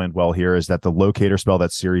totally explained well here, is that the locator spell that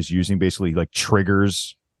Ciri's using basically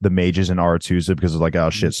triggers the mages in Aretuza because it's oh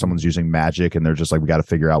shit, someone's using magic and they're just we got to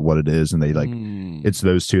figure out what it is, and they it's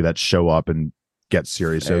those two that show up and get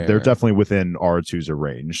Ciri. So they're Fair. definitely within Aretuza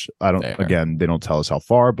range. I don't Fair. again, they don't tell us how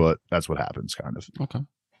far, but that's what happens kind of. Okay.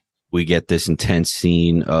 We get this intense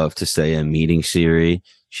scene of Tisea meeting Ciri.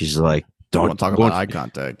 She's like, Don't talk about eye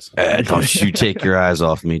contact. Don't you take your eyes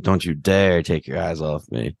off me. Don't you dare take your eyes off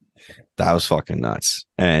me. That was fucking nuts.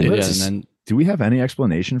 And, and then do we have any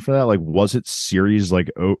explanation for that? Like, was it Ciri's like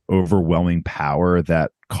overwhelming power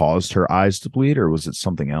that caused her eyes to bleed, or was it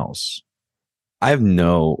something else? I have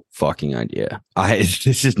no fucking idea.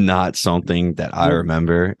 This is not something that I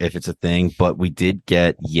remember if it's a thing, but we did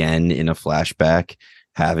get Yen in a flashback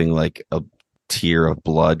having like a tear of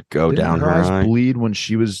blood go Didn't down her eyes eye. bleed when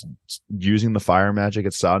she was using the fire magic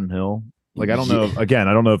at Sodden Hill. Like, I don't know. Again,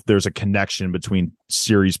 I don't know if there's a connection between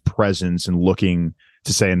Ciri's presence and looking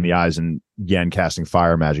to say in the eyes and Yen casting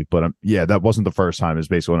fire magic, but yeah, that wasn't the first time. Is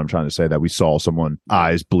basically what I'm trying to say, that we saw someone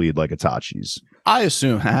eyes bleed like Itachi's. I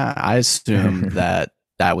assume that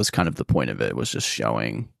was kind of the point of it, was just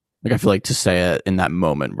showing. Like, I feel like Tisea in that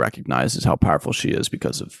moment recognizes how powerful she is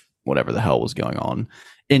because of whatever the hell was going on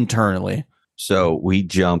internally. So we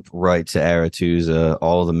jump right to Aretusa.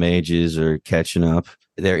 All the mages are catching up.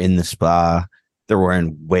 They're in the spa. They're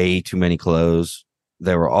wearing way too many clothes.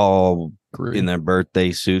 They were all in their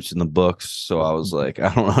birthday suits in the books. So I was like,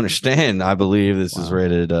 I don't understand. I believe this is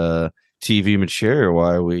rated TV mature.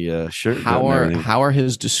 Why are we sure? How are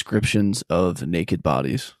his descriptions of naked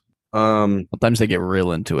bodies? Sometimes they get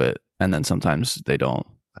real into it, and then sometimes they don't.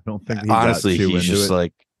 I don't think honestly he's just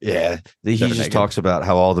like, yeah, he just naked. Talks about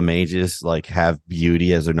how all the mages like have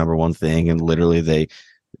beauty as their number one thing, and literally they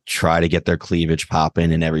try to get their cleavage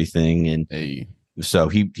popping and everything. And so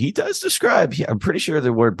he does describe, I'm pretty sure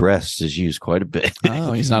the word breasts is used quite a bit.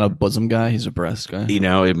 Oh, he's not a bosom guy, he's a breast guy. You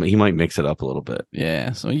know, he might mix it up a little bit.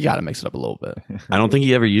 Yeah, so you got to mix it up a little bit. I don't think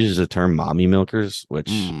he ever uses the term mommy milkers, which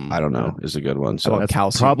I don't know is a good one. So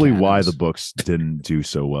that's probably why the books didn't do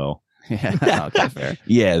so well. Yeah, okay, fair.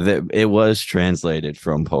 Yeah, it was translated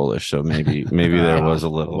from Polish, so maybe there was a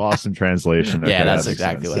little lost in translation. Yeah, that's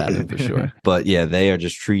exactly what happened for sure. But yeah, they are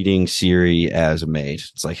just treating Ciri as a maid.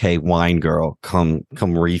 It's like, hey, wine girl, come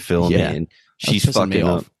refill me. And she's fucking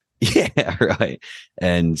up. Yeah, right.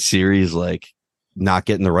 And Ciri's like not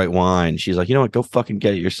getting the right wine. She's like, you know what? Go fucking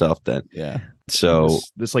get it yourself then. Yeah. So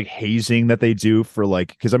this like hazing that they do for like,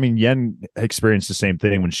 because I mean, Yen experienced the same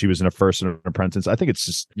thing when she was in a first and apprentice. I think it's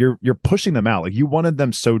just you're pushing them out. Like, you wanted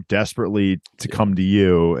them so desperately to come to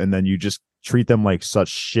you, and then you just treat them like such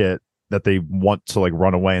shit that they want to like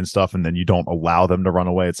run away and stuff, and then you don't allow them to run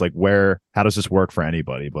away. It's like, how does this work for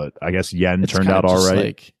anybody? But I guess Yen turned out all right.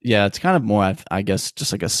 Like, yeah, it's kind of more, I guess,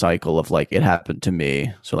 just like a cycle of like, it happened to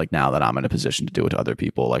me, so like now that I'm in a position to do it to other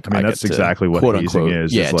people, like, I mean, that's exactly what hazing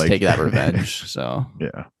is. Yeah, like, to take that revenge. So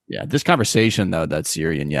yeah. This conversation though that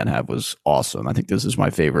Ciri and Yen have was awesome. I think this is my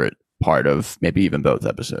favorite part of maybe even both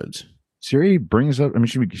episodes. Ciri brings up, I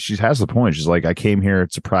mean, she has the point. She's like, I came here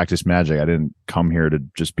to practice magic. I didn't come here to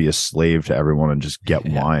just be a slave to everyone and just get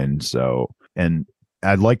wine. So, and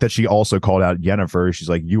I like that she also called out Yennefer. She's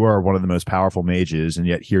like, you are one of the most powerful mages, and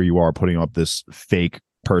yet here you are putting up this fake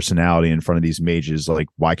personality in front of these mages. Like,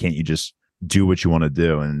 why can't you just do what you want to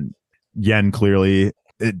do? And Yen clearly,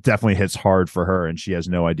 it definitely hits hard for her, and she has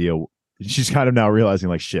no idea. She's kind of now realizing,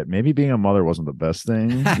 like, shit, maybe being a mother wasn't the best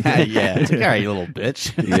thing. Yeah, it's like, all right, you little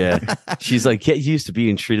bitch. Yeah, she's like, get used to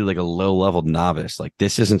being treated like a low-level novice. Like,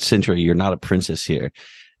 this isn't Sintra. You're not a princess here.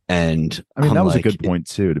 And I mean, that was a good point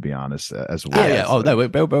too, to be honest, as well. Yeah. Oh,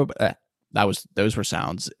 those were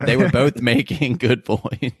sounds. They were both making good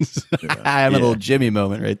points. I have a little Jimmy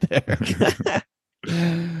moment right there.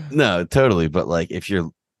 No, totally. But like, if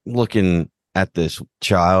you're looking at this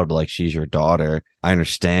child like she's your daughter, I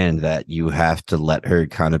understand that you have to let her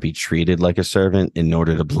kind of be treated like a servant in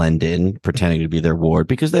order to blend in, pretending to be their ward,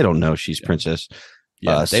 because they don't know she's Princess.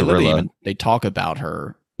 Yeah, they talk about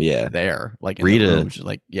her. Yeah, there, like in Rita, the room. She's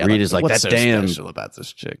like, yeah, Rita's like, what's that so damn special about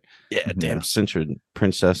this chick. Yeah, damn Sintra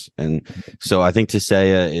princess. And so I think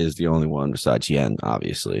Tisea is the only one besides Yen,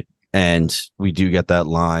 obviously. And we do get that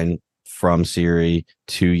line from Ciri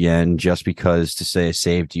to Yen: just because Tisea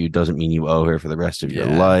saved you doesn't mean you owe her for the rest of your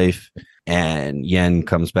life. And Yen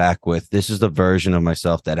comes back with, this is the version of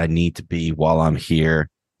myself that I need to be while I'm here.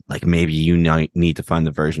 Like, maybe you need to find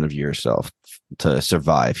the version of yourself to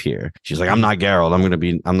survive here. She's like, I'm not Geralt.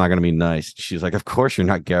 I'm not gonna be nice. She's like, of course you're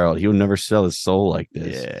not Geralt. He would never sell his soul like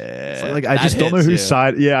this. Yeah. Like, I just don't know whose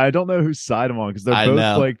side. Yeah, I don't know whose side I'm on, because they're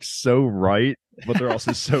both like so right, but they're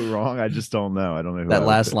also so wrong. I just don't know. I don't know who that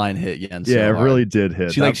last line hit Yen. Yeah, it really did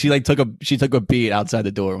hit. She took a beat outside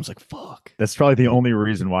the door and was like, fuck. That's probably the only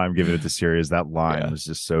reason why I'm giving it to Ciri, is that line was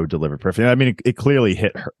just so delivered perfectly. I mean, it clearly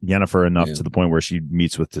hit Yennefer enough to the point where she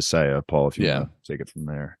meets with Tisea. Paul, if you want to take it from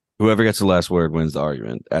there. Whoever gets the last word wins the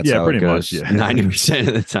argument. That's how pretty it goes, much. 90%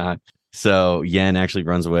 of the time. So Yen actually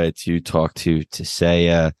runs away to talk to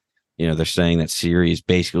Tisea. they're saying that Ciri is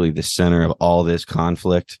basically the center of all this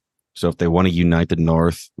conflict. So if they want to unite the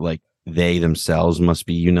North, like they themselves must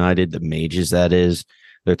be united, the mages, that is.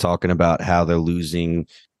 They're talking about how they're losing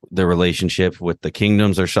their relationship with the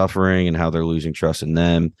kingdoms are suffering and how they're losing trust in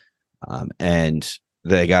them. And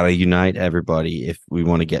they got to unite everybody if we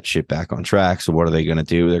want to get shit back on track. So what are they going to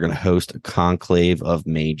do? They're going to host a conclave of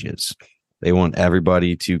mages. They want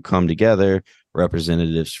everybody to come together,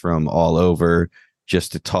 representatives from all over,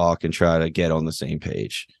 just to talk and try to get on the same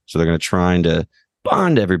page. So they're going to try to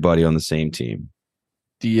bond everybody on the same team.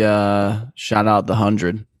 The shout out the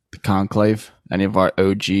 100, the conclave. Any of our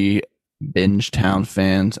OG Binge Town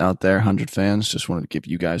fans out there, 100 fans, just wanted to give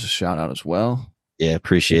you guys a shout out as well. Yeah,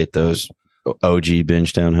 appreciate those OG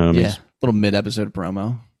Binge Town homies. Yeah, little mid-episode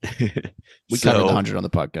promo. We covered the 100 on the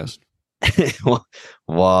podcast.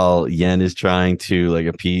 While Yen is trying to like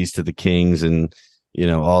appease to the kings and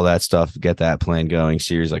all that stuff, get that plan going,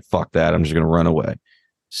 Ciri's like, fuck that, I'm just gonna run away.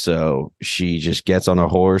 So she just gets on a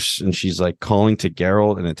horse and she's like calling to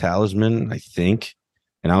Geralt and a talisman, I think.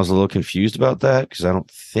 And I was a little confused about that because I don't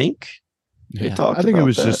think they talked. I think it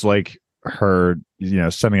was that. just like her,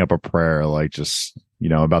 setting up a prayer, like just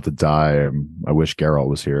about to die. I wish Geralt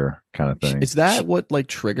was here, kind of thing. Is that what like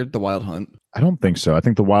triggered the Wild Hunt? I don't think so. I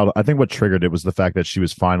think what triggered it was the fact that she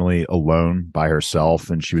was finally alone by herself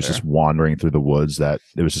and she was just wandering through the woods. That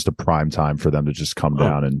it was just a prime time for them to just come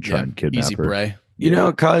down and try and kidnap easy her. prey.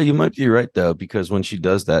 Kyle, you might be right though, because when she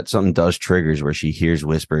does that, something does triggers where she hears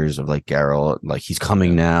whispers of like Geralt, like he's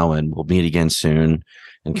coming now and we'll meet again soon,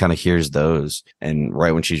 and kind of hears those. And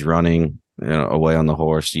right when she's running away on the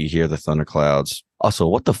horse, you hear the thunderclouds. Also,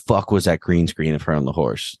 what the fuck was that green screen of her on the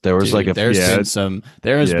horse? There was been some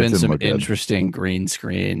interesting green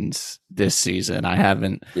screens this season.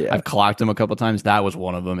 I've clocked them a couple times. That was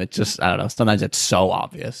one of them. It just, I don't know. Sometimes it's so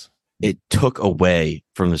obvious. It took away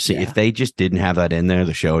from the scene. If they just didn't have that in there,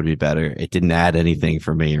 the show would be better. It didn't add anything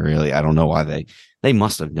for me, really. I don't know why they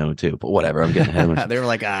must have known too, but whatever. I'm getting ahead of myself. They were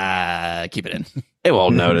like, keep it in. They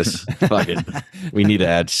won't notice. Fuck it. We need to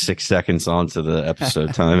add 6 seconds onto the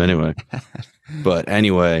episode time anyway. But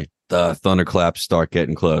anyway, the thunderclaps start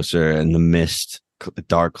getting closer and the mist, the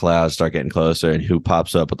dark clouds start getting closer. And who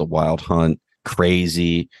pops up at the Wild Hunt?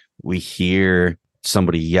 Crazy. We hear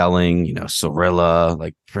somebody yelling, Cirilla,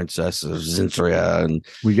 like Princess of Zintria, and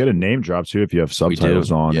we get a name drop too if you have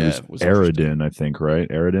subtitles on. Yeah, it was Aradin, I think, right?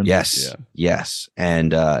 Aradin. Yes.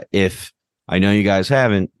 And if I know you guys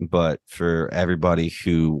haven't, but for everybody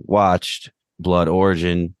who watched Blood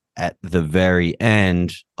Origin, at the very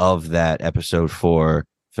end of that episode 4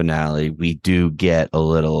 finale, we do get a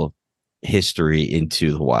little history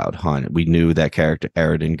into the Wild Hunt. We knew that character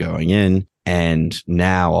Aradin going in. And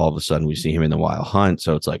now all of a sudden we see him in the Wild Hunt.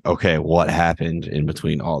 So it's like, okay, what happened in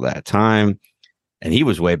between all that time? And he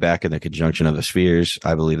was way back in the Conjunction of the Spheres.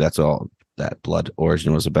 I believe that's all that Blood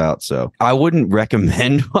Origin was about. So I wouldn't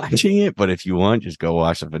recommend watching it, but if you want, just go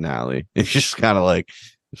watch the finale. It's just kind of like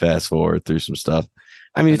fast forward through some stuff.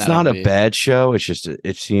 I mean, it's not a bad show. It's just,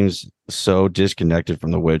 it seems so disconnected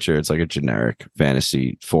from The Witcher. It's like a generic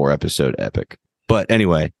fantasy 4-episode epic. But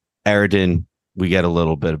anyway, Aradin, we get a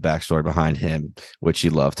little bit of backstory behind him, which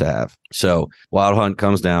you'd love to have. So Wild Hunt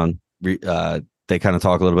comes down. They kind of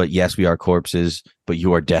talk a little bit. Yes, we are corpses, but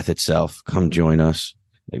you are death itself. Come join us.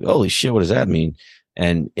 Like, holy shit, what does that mean?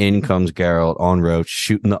 And in comes Geralt on Roach,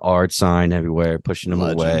 shooting the Ard sign everywhere, pushing them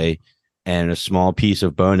away. And a small piece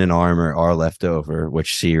of bone and armor are left over,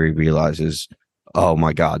 which Ciri realizes, oh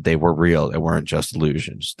my God, they were real. They weren't just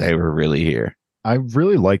illusions. They were really here. I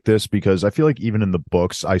really like this because I feel like even in the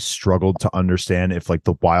books, I struggled to understand if like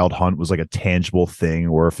the Wild Hunt was like a tangible thing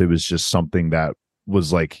or if it was just something that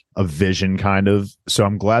was like a vision kind of. So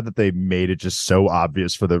I'm glad that they made it just so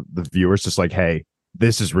obvious for the viewers, just like, hey,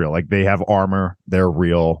 this is real. Like they have armor. They're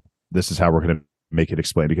real. This is how we're going to make it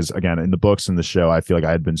explained. Because again, in the books and the show, I feel like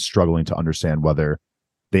I had been struggling to understand whether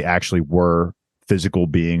they actually were physical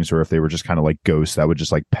beings or if they were just kind of like ghosts that would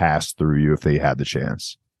just like pass through you if they had the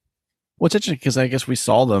chance. Well, it's interesting because I guess we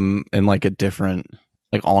saw them in like a different,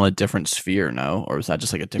 like on a different sphere, no? Or was that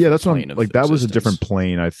just like a different? Yeah, that's what plane like that was a different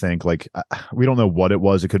plane. I think like we don't know what it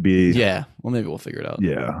was. It could be. Yeah, well, maybe we'll figure it out.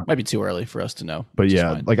 Yeah, might be too early for us to know. But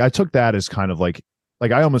yeah, like I took that as kind of like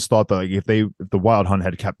I almost thought that like if the Wild Hunt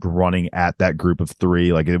had kept running at that group of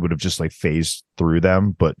 3, like it would have just like phased through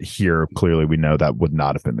them. But here, clearly, we know that would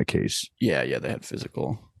not have been the case. Yeah, they had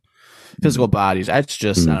physical bodies. It's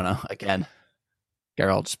just I don't know. Again,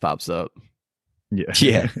 Geralt just pops up.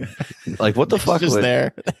 Yeah. Like, what the fuck? Just would-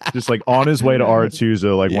 there. Just like on his way to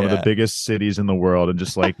Aretuza, like one of the Yeah. biggest cities in the world, and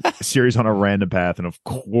just like Ciri's on a random path, and of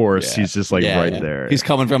course Yeah. he's just like Yeah, right yeah. there. He's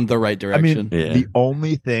coming from the right I direction. mean, Yeah. the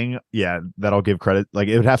only thing, that I'll give credit, like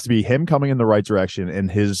it would have to be him coming in the right direction,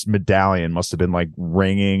 and his medallion must have been like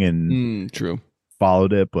ringing and True.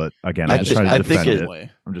 followed it. But again, I I'm just think- trying to I defend think it.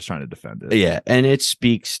 Way. I'm just trying to defend it. Yeah, and it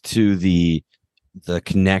speaks to the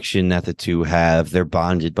connection that the two have. They're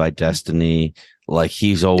bonded by destiny. Like,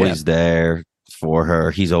 he's always there for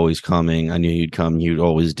her. He's always coming. I knew you'd come. You'd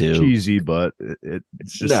always do. Cheesy, but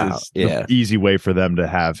it's just No, it's yeah. the easy way for them to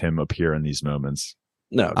have him appear in these moments.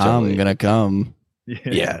 No, totally. I'm gonna come.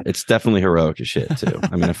 Yeah, it's definitely heroic as shit too.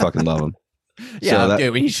 I mean, I fucking love him. Yeah, So that-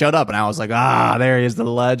 dude, when he showed up, and I was like, there he is, the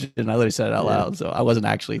legend. I literally said it out loud, so I wasn't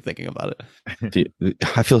actually thinking about it. Dude,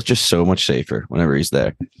 I feel just so much safer whenever he's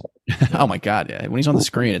there. Oh my god, yeah. When he's on the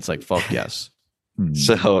screen, it's like, fuck yes. Hmm.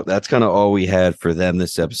 So that's kind of all we had for them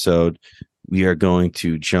this episode. We are going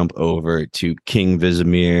to jump over to King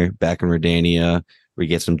Vizimir back in Redania. We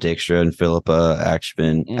get some Dijkstra and Philippa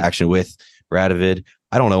action with Radovid.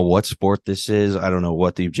 I don't know what sport this is. I don't know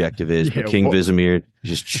what the objective is, but Yeah, King what- Vizimir is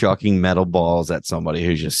just chucking metal balls at somebody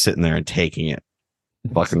who's just sitting there and taking it.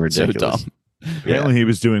 Fucking So ridiculous. dumb. Apparently he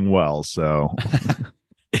was doing well, so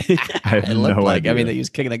I have It looked no like, idea. I mean, he was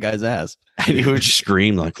kicking that guy's ass. And he would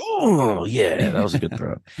scream like, "Oh yeah, that was a good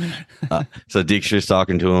throw." So Dijkstra's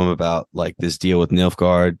talking to him about like this deal with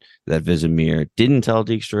Nilfgaard that Vizimir didn't tell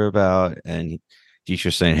Dijkstra about, and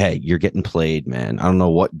Dijkstra's saying, "Hey, you're getting played, man. I don't know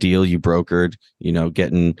what deal you brokered,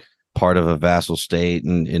 getting part of a vassal state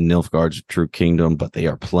in Nilfgaard's true kingdom, but they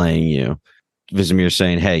are playing you." Vizimir's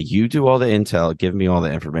saying, "Hey, you do all the intel, give me all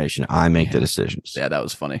the information. I make the decisions." Yeah, that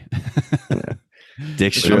was funny. Dijkstra, When I'm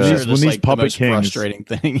these- sure when just, these like, the puppet most kings- frustrating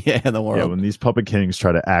thing, in the Yeah, world. when these puppet kings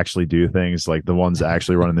try to actually do things, like the ones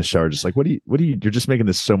actually running the show are just like, what do you, you're just making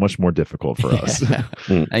this so much more difficult for us.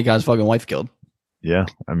 And he got his fucking wife killed. Yeah.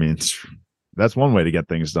 I mean, that's one way to get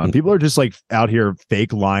things done. People are just like out here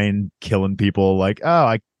fake lying, killing people like,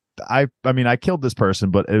 oh, I mean, I killed this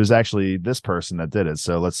person, but it was actually this person that did it.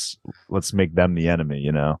 So let's make them the enemy,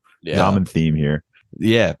 common theme here.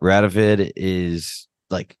 yeah, Radovid is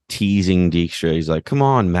like teasing Dijkstra. He's like, "Come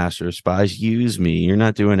on, Master of Spies, use me. You're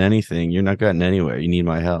not doing anything. You're not getting anywhere. You need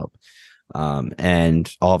my help."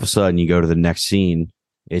 And all of a sudden, you go to the next scene.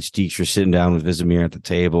 It's Dijkstra sitting down with Vizimir at the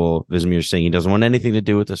table. Vizimir saying he doesn't want anything to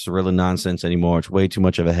do with the Cyrilla nonsense anymore. It's way too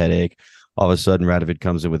much of a headache. All of a sudden, Radovid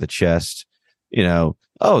comes in with a chest.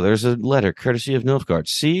 Oh, there's a letter courtesy of Nilfgaard.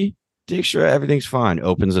 See, Dijkstra, everything's fine.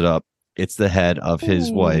 Opens it up. It's the head of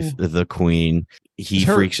his wife, the queen. He Is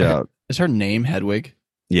her- freaks out. Is her name Hedwig?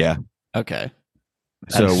 Yeah. Okay.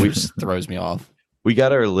 So That we just throws me off. we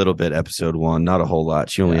got her a little bit episode 1, not a whole lot.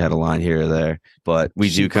 She only Yeah. had a line here or there, but we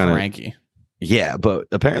She's do kind of cranky. yeah. But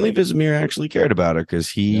apparently Vizimir actually cared about her because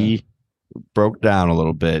he broke down a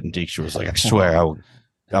little bit, and Dijkstra was like, "I swear,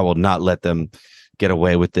 I will not let them get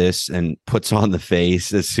away with this," and puts on the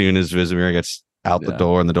face as soon as Vizimir gets out the Yeah.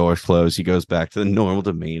 door and the door is closed. He goes back to the normal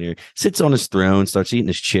demeanor, sits on his throne, starts eating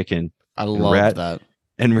his chicken. I love Rat- that.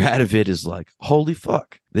 And Radovid is like, "Holy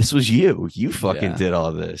fuck, this was you. You fucking Yeah. did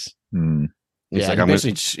all this." Hmm. He's Yeah, like, he "I'm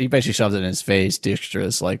gonna-" basically shoves it in his face.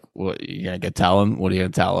 Dijkstra's like, "What you gonna go tell him? What are you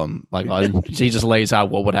gonna tell him?" Like, he just lays out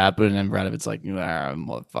what would happen, and Radovid's like,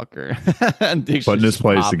 "Motherfucker," and Dijkstra's Put in his just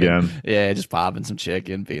place popping- again. Yeah, just popping some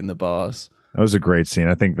chicken, beating the boss. That was a great scene.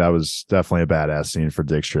 I think that was definitely a badass scene for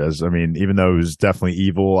Dijkstra. I mean, even though it was definitely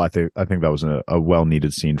evil, I think that was a well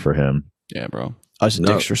needed scene for him. Yeah, bro. Us No.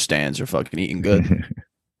 Dijkstra stands are fucking eating good.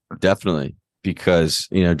 Definitely, because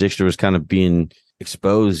Dijkstra was kind of being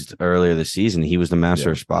exposed earlier this season. He was the master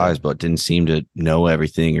Yeah. of spies, but didn't seem to know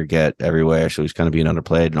everything or get everywhere. So he's kind of being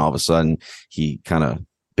underplayed, and all of a sudden, he kind of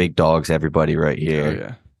big dogs everybody right here. Oh,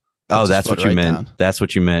 yeah. Oh, Puts his that's foot what you right meant. down. That's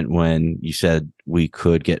what you meant when you said we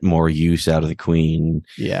could get more use out of the queen.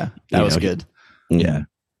 Yeah, that You was know, good. Yeah,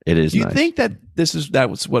 it is. Do you nice. think that that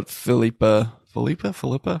was what Philippa?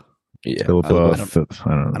 Yeah, Philippa,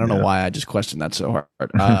 I don't know why I just questioned that so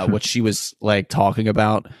hard. What she was like talking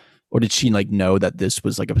about, or did she like know that this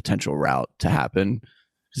was like a potential route to happen?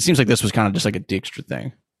 It seems like this was kind of just like a Dijkstra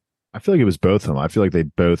thing. I feel like it was both of them. I feel like they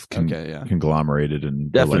both Okay, yeah. conglomerated and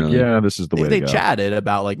were like, Definitely. yeah, this is the way They to go. chatted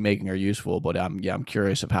about like making her useful, but I'm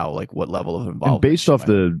curious of how like what level of involvement. And based she off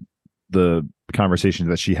might- the conversations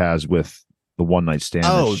that she has with the one night stand.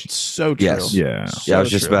 that oh, she- so true. Yes. yeah. yeah. I was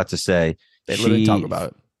So just true. about to say They literally she- talk about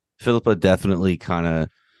it. Philippa definitely kind of.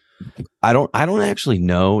 I don't actually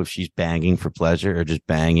know if she's banging for pleasure or just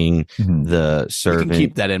banging Mhm. the You servant. can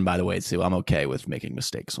keep that in, by the way, too. I'm okay with making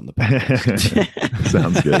mistakes on the podcast.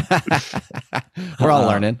 Sounds good. We're all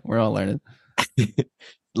learning. We're all learning.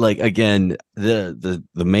 like again, the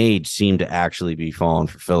maid seemed to actually be falling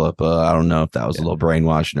for Philippa. I don't know if that was a little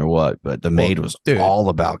brainwashing or what, but the maid was all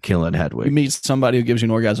about killing Hedwig. You meet somebody who gives you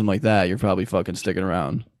an orgasm like that, you're probably fucking sticking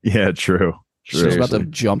around. Yeah, true. She was about to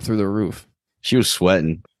jump through the roof. She was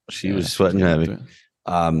sweating. She was sweating heavy.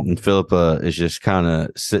 And Philippa is just kind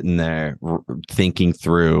of sitting there thinking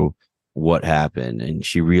through what happened, and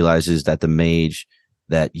she realizes that the mage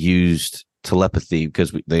that used telepathy,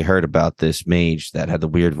 because they heard about this mage that had the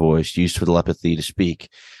weird voice, used telepathy to speak.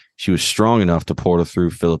 She was strong enough to portal through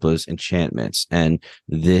Philippa's enchantments, and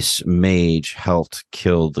this mage helped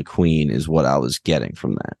kill the queen is what I was getting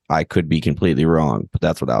from that. I could be completely wrong, but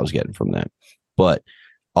that's what I was getting from that. But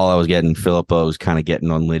all I was getting, Philippa was kind of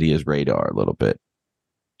getting on Lydia's radar a little bit.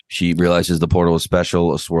 She realizes the portal is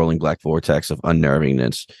special, a swirling black vortex of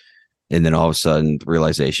unnervingness. And then all of a sudden, the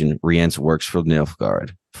realization, Rience works for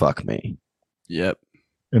Nilfgaard. Fuck me. Yep.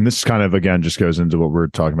 And this kind of, again, just goes into what we're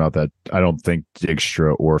talking about, that I don't think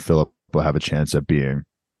Dijkstra or Philippa will have a chance at being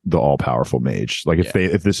the all-powerful mage. Like,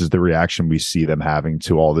 if this is the reaction we see them having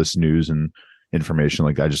to all this news and information,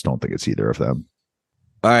 like, I just don't think it's either of them.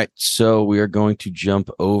 All right, so we are going to jump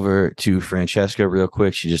over to Francesca real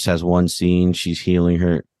quick. She just has one scene. She's healing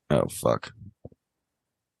her. Oh, fuck.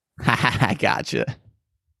 I gotcha.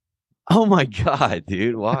 Oh, my God,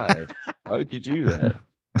 dude. Why? Why would you do that?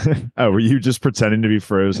 Oh, were you just pretending to be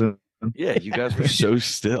frozen? Yeah, you guys were so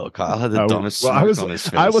still. Kyle had the dumbest well, smirk on his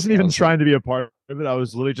face. I wasn't even trying to be a part of it. I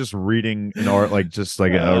was literally just reading an art, like just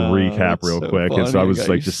like a recap real quick. Funny. And so I was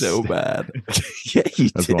like, just so bad. Yeah, you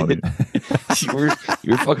That's did.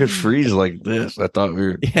 you were fucking freeze like this. I thought we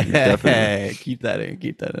were. Hey, keep that in.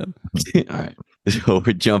 Keep that in. All right. So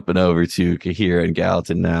we're jumping over to Cahir and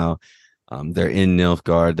Gallatin now. They're in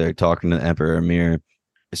Nilfgaard. They're talking to Emperor Emhyr.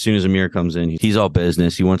 As soon as Emhyr comes in, he's all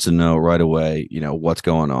business. He wants to know right away, what's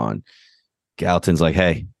going on. Gallatin's like,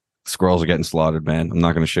 hey, squirrels are getting slaughtered, man. I'm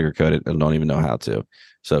not going to sugarcoat it. I don't even know how to.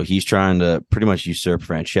 So he's trying to pretty much usurp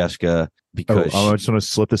Francesca because... I just want to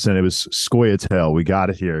slip this in. It was Scoia'tael. We got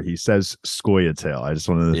it here. He says Scoia'tael. I just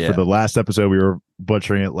wanted to... For the last episode, we were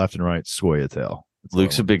butchering it left and right. Scoia'tael.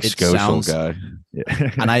 Luke's a big Scotial guy.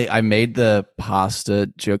 Yeah. And I made the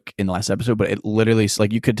pasta joke in the last episode, but it literally,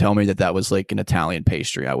 like, you could tell me that was like an Italian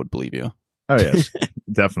pastry. I would believe you. Oh, yes.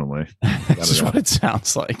 Definitely. That's just what it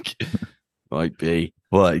sounds like. Might be.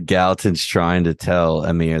 But Gallatin's trying to tell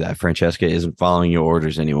Emhyr that Francesca isn't following your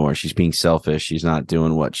orders anymore. She's being selfish. She's not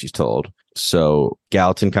doing what she's told. So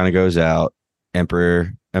Gallatin kind of goes out.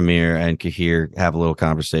 Emperor Emhyr and Cahir have a little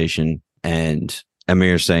conversation. And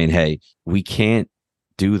Emhyr's saying, hey, we can't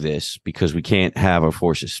do this because we can't have our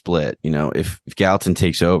forces split. If Gallatin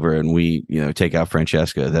takes over and we, take out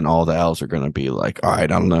Francesca, then all the elves are going to be like, all right, I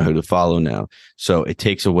don't know who to follow now. So it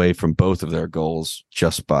takes away from both of their goals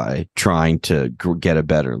just by trying to get a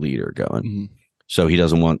better leader going. Mm-hmm. So he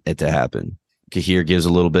doesn't want it to happen. Cahir gives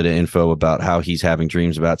a little bit of info about how he's having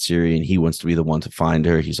dreams about Ciri and he wants to be the one to find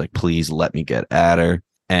her. He's like, please let me get at her.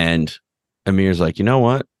 And Emhyr's like, you know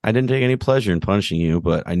what? I didn't take any pleasure in punishing you,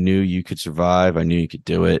 but I knew you could survive. I knew you could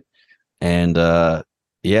do it. And I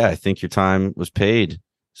think your time was paid.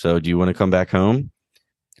 So do you want to come back home?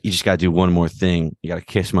 You just got to do one more thing. You got to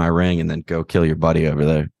kiss my ring and then go kill your buddy over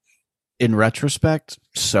there. In retrospect,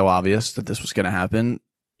 so obvious that this was going to happen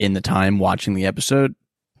in the time watching the episode.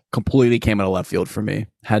 Completely came out of left field for me.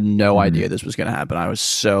 Had no idea this was going to happen. I was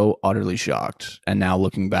so utterly shocked. And now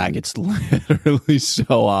looking back, it's literally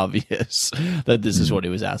so obvious that this is what he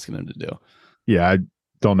was asking him to do. Yeah, I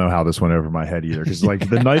don't know how this went over my head either. Because like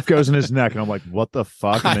the knife goes in his neck and I'm like, what the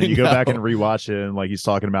fuck? And then you go back and rewatch it and like he's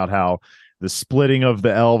talking about how the splitting of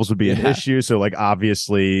the elves would be an issue. So like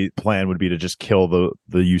obviously plan would be to just kill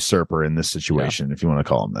the usurper in this situation, if you want to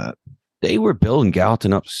call him that. They were building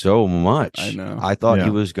Gallatin up so much. I know. I thought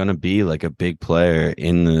he was going to be like a big player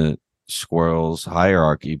in the Squirrels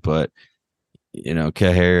hierarchy, but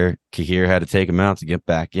Cahir had to take him out to get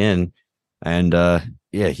back in, and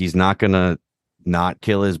he's not going to not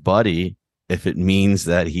kill his buddy if it means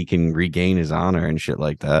that he can regain his honor and shit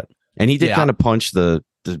like that. And he did kind of punch the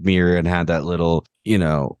mirror and had that little,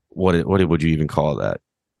 what would you even call that?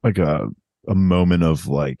 Like a moment of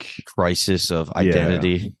like crisis of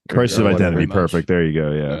identity. Crisis of identity. Perfect. There you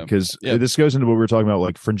go. Yeah. Because this goes into what we were talking about.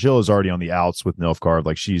 Like Fringilla's already on the outs with Nilfgaard.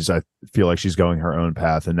 Like I feel like she's going her own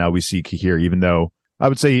path. And now we see Cahir, even though I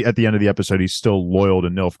would say at the end of the episode, he's still loyal to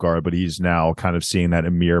Nilfgaard, but he's now kind of seeing that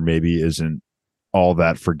Emhyr maybe isn't all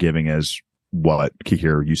that forgiving as what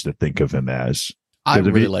Cahir used to think of him as. I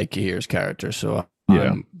really like Cahir's character. So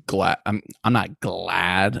Yeah. I'm not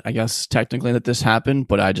glad, I guess, technically, that this happened,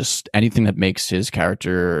 but I just anything that makes his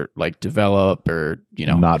character like develop or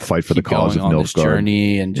not fight for the keep cause of going on this Nilfgaard.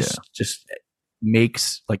 journey and just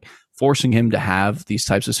makes like forcing him to have these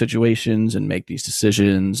types of situations and make these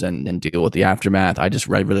decisions and deal with the aftermath. I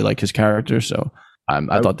really like his character, so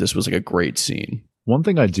I thought this was like a great scene. One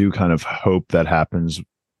thing I do kind of hope that happens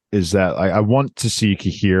is that I want to see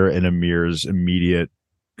Cahir and Amir's immediate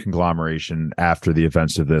conglomeration after the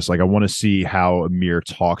events of this. Like, I want to see how Amir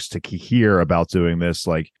talks to Cahir about doing this.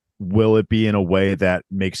 Like, will it be in a way that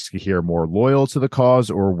makes Cahir more loyal to the cause,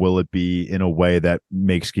 or will it be in a way that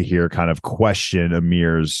makes Cahir kind of question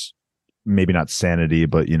Amir's, maybe not sanity,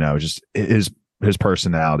 but just his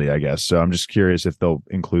personality, I guess. So I'm just curious if they'll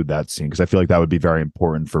include that scene, because I feel like that would be very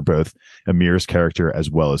important for both Amir's character as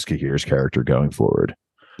well as Cahir's character going forward.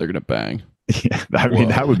 They're gonna bang. Yeah, I mean,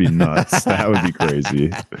 that would be nuts. That would be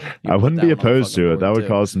crazy. I wouldn't be opposed to it. That would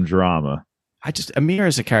cause some drama. Amir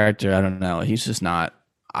as a character, I don't know. He's just not.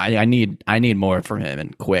 I need more from him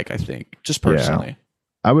and quick. I think, just personally. Yeah,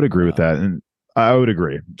 I would agree with that, and I would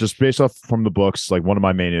agree. Just based off from the books, like one of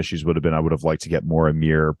my main issues would have been I would have liked to get more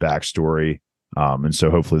Amir backstory. And so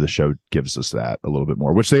hopefully the show gives us that a little bit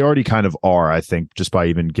more, which they already kind of are, I think, just by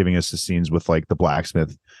even giving us the scenes with like the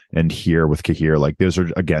blacksmith and here with Cahir. Like, those are,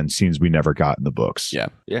 again, scenes we never got in the books. Yeah,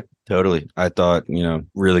 totally. I thought,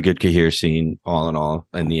 really good Cahir scene all in all.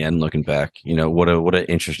 In the end, looking back, what an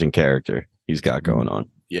interesting character he's got going on.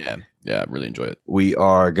 Yeah, I really enjoy it. We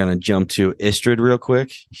are gonna jump to Istrid real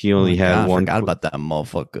quick. He only had one. I forgot about that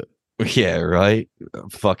motherfucker. Yeah, right.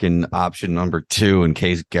 Fucking option number 2 in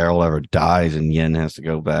case Geralt ever dies and Yen has to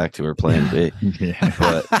go back to her plan B. Yeah.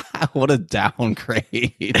 But what a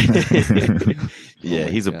downgrade. Yeah,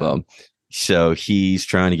 he's a bum. So he's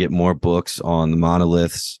trying to get more books on the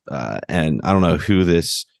monoliths, and I don't know who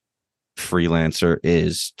this freelancer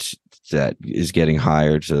is that is getting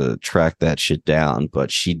hired to track that shit down, but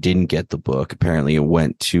she didn't get the book. Apparently, it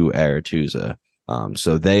went to Aretuza.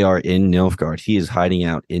 So they are in Nilfgaard. He is hiding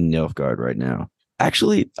out in Nilfgaard right now.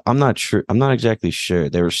 Actually, I'm not sure. I'm not exactly sure.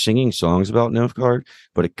 They were singing songs about Nilfgaard,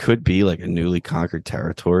 but it could be like a newly conquered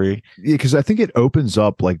territory. Yeah, because I think it opens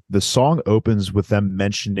up, like the song opens with them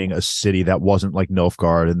mentioning a city that wasn't like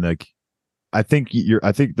Nilfgaard, and like I think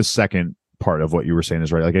the second part of what you were saying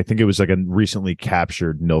is right. Like, I think it was like a recently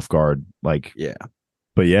captured Nilfgaard. Like, yeah.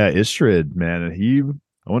 But yeah, Istrid, man,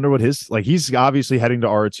 I wonder what he's obviously heading to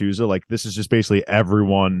Aretuza. Like, this is just basically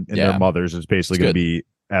everyone and their mothers is basically going to be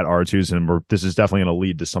at Aretuza, and this is definitely going to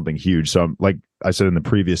lead to something huge. So, like I said in the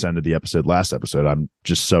previous end of the last episode, I'm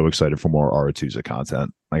just so excited for more Aretuza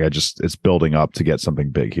content. Like, it's building up to get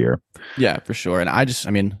something big here. Yeah, for sure. And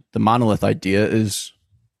the monolith idea is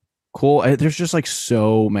cool. There's just like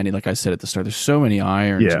so many, like I said at the start, there's so many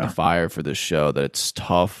irons in the fire for this show that it's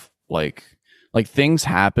tough. Like things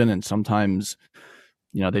happen, and sometimes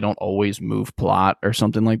they don't always move plot or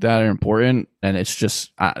something like that are important, and it's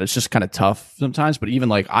just kind of tough sometimes. But even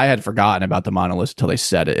like I had forgotten about the monolith until they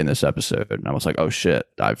said it in this episode, and I was like, oh shit,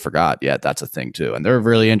 I forgot. Yeah, that's a thing too, and they're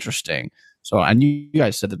really interesting. So, and you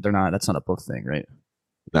guys said that that's not a book thing, right?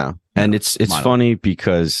 No, and it's funny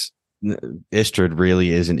because Istrid really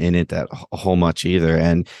isn't in it that whole much either.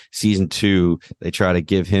 And season 2, they try to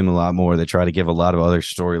give him a lot more. They try to give a lot of other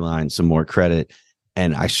storylines some more credit,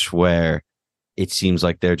 and I swear, it seems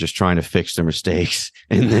like they're just trying to fix their mistakes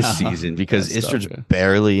in this season, because Istrid's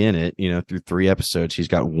barely in it. Through 3 episodes, she's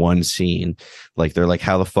got one scene. Like, they're like,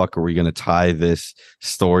 how the fuck are we going to tie this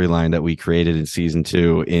storyline that we created in season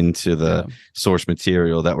 2 into the source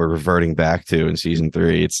material that we're reverting back to in season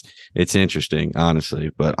 3? It's interesting, honestly.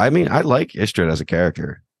 But I mean, I like Istrid as a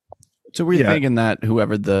character. So were you thinking that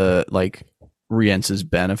whoever the Rience's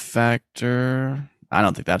benefactor? I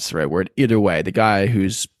don't think that's the right word. Either way, the guy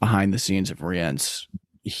who's behind the scenes of Rience,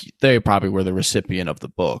 they probably were the recipient of the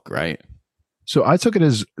book, right? So I took it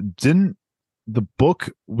as, didn't the book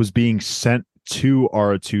was being sent to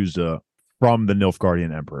Aretuza from the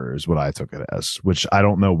Nilfgaardian Emperor is what I took it as, which I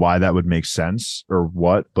don't know why that would make sense or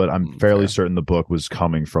what, but I'm fairly certain the book was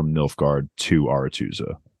coming from Nilfgaard to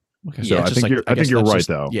Aretuza. Okay. So I think you're right,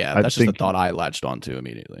 though. Yeah, that's just the thought I latched onto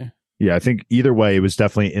immediately. Yeah, I think either way, it was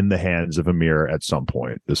definitely in the hands of Amir at some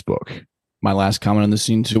point, this book. My last comment on the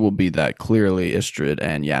scene, too, will be that clearly Istrid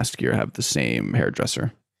and Jaskier have the same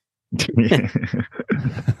hairdresser.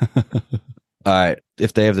 All right.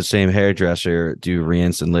 If they have the same hairdresser, do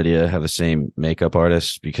Rience and Lydia have the same makeup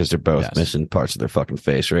artist? Because they're both missing parts of their fucking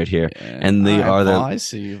face right here. Yeah. And they are the... I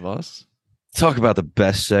see you, boss. Talk about the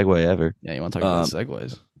best segue ever. Yeah, you want to talk about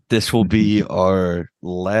segues? This will be our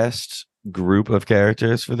last group of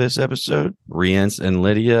characters for this episode. Rience and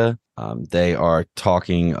Lydia, they are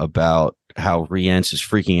talking about how Rience is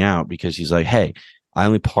freaking out because he's like, hey, I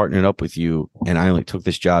only partnered up with you and I only took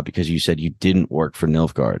this job because you said you didn't work for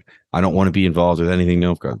Nilfgaard. I don't want to be involved with anything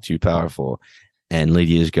Nilfgaard, too powerful. And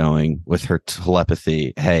Lydia is going with her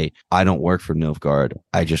telepathy, hey, I don't work for Nilfgaard.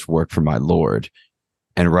 I just work for my lord.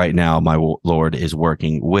 And right now, my lord is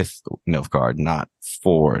working with Nilfgaard, not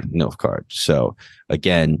for Nilfgaard. So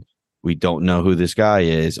again, we don't know who this guy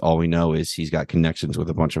is. All we know is he's got connections with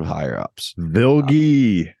a bunch of higher ups.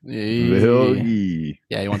 Vilgi. Vilgi.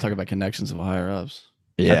 Yeah, you want to talk about connections of higher ups?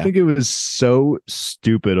 Yeah. I think it was so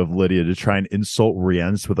stupid of Lydia to try and insult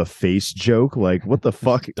Rience with a face joke. Like, what the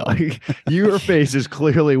fuck? Like, your face is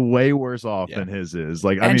clearly way worse off than his is.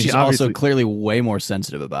 Like, and I mean, she's also clearly way more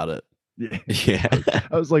sensitive about it. Yeah.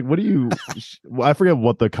 I was like, what do you? I forget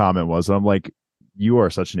what the comment was. I'm like, you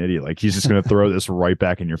are such an idiot. Like, he's just going to throw this right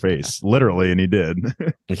back in your face, literally. And he did.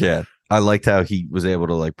 Yeah. I liked how he was able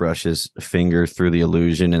to like brush his finger through the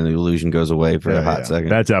illusion and the illusion goes away for a hot second.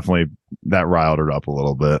 That riled her up a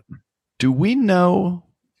little bit. Do we know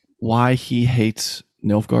why he hates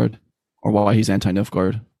Nilfgaard or why he's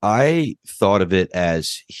anti-Nilfgaard? I thought of it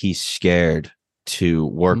as he's scared to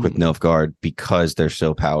work with Nilfgaard because they're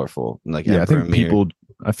so powerful. Like, yeah, I think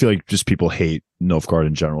I feel like just people hate Nilfgaard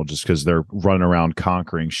in general just because they're running around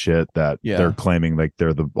conquering shit that they're claiming like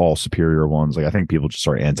they're the all superior ones. Like, I think people just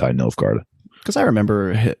are anti-Nilfgaard. Because I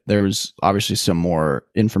remember there was obviously some more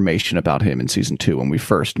information about him in season 2 when we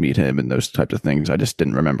first meet him and those types of things. I just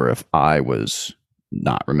didn't remember if I was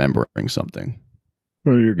not remembering something.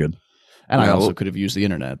 Oh, you're good. And I also could have used the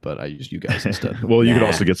internet, but I used you guys instead. Well, you could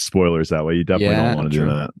also get spoilers that way. You definitely don't want to do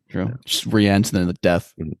that. True. Just Rience and then the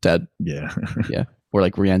dead. Yeah. Yeah. Or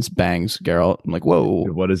like Rience bangs Geralt. I'm like, whoa.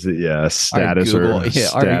 What is it? Yeah. Status or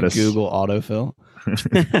status. Google autofill.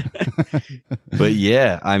 But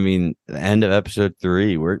yeah, I mean, the end of episode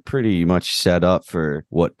 3, we're pretty much set up for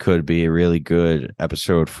what could be a really good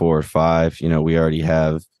episode 4 or 5. You know, we already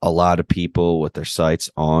have a lot of people with their sights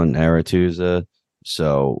on Aretuza.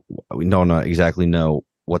 So we don't exactly know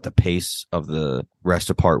what the pace of the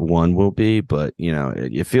rest of part 1 will be, but you know,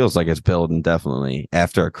 it feels like it's building definitely.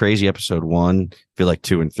 After a crazy episode 1, I feel like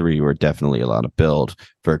 2 and 3 were definitely a lot of build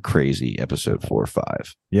for a crazy episode 4 or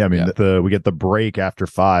 5. Yeah, I mean, we get the break after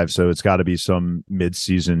 5, so it's got to be some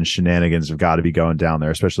mid-season shenanigans have got to be going down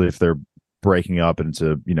there, especially if they're breaking up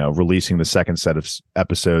into, you know, releasing the second set of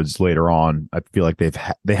episodes later on. I feel like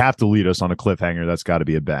they have to lead us on a cliffhanger. That's got to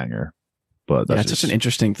be a banger. But that's just an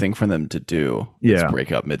interesting thing for them to do. Yeah,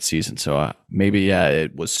 break up mid-season. So maybe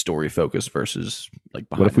it was story focused versus like.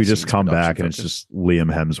 What if we just come back and it's just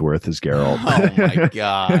Liam Hemsworth as Geralt? Oh my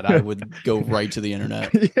god, I would go right to the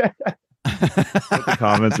internet. Yeah. What the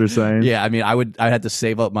comments are saying. Yeah, I mean, I had to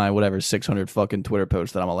save up my 600 fucking Twitter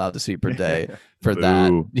posts that I'm allowed to see per day for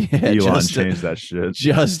that. Yeah, Elon changed that shit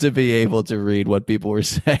just to be able to read what people were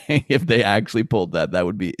saying. If they actually pulled that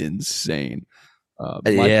would be insane.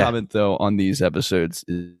 My comment, though, on these episodes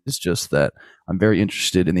is just that I'm very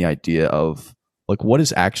interested in the idea of like what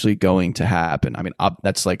is actually going to happen. I mean,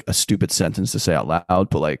 that's like a stupid sentence to say out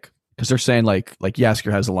loud, but like because they're saying like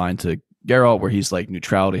Jaskier has a line to Geralt where he's like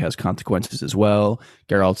neutrality has consequences as well.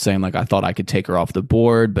 Geralt's saying like I thought I could take her off the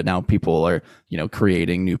board, but now people are, you know,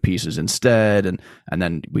 creating new pieces instead. And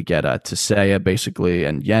then we get Tissaia basically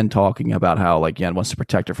and Yen talking about how like Yen wants to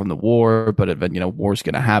protect her from the war, but you know, war's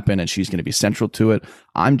going to happen and she's going to be central to it.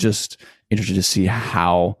 I'm just interested to see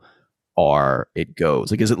how far it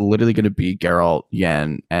goes. Like, is it literally going to be Geralt,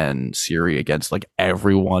 Yen, and Ciri against like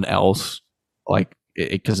everyone else? Like,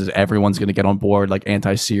 because everyone's going to get on board like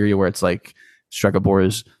anti-Syria, where it's like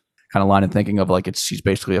Stregobor kind of line of thinking of like she's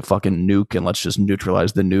basically a fucking nuke and let's just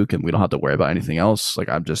neutralize the nuke and we don't have to worry about anything else. Like,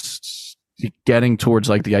 I'm just getting towards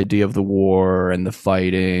like the idea of the war and the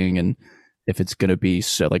fighting, and if it's going to be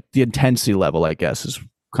so like the intensity level, I guess, is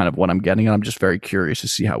kind of what I'm getting. And I'm just very curious to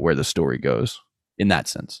see where the story goes in that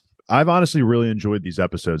sense. I've honestly really enjoyed these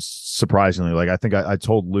episodes, surprisingly. Like, I think I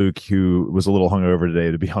told Luke, who was a little hungover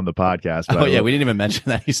today, to be on the podcast. But we didn't even mention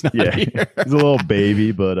that he's not here. He's a little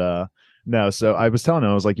baby, but no. So I was telling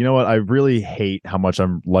him, I was like, you know what? I really hate how much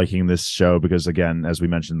I'm liking this show because, again, as we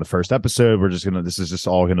mentioned in the first episode, this is just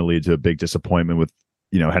all gonna lead to a big disappointment with,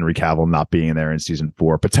 you know, Henry Cavill not being in there in season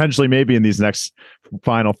 4, potentially maybe in these next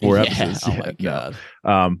final 4 episodes. Oh my god.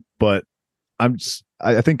 But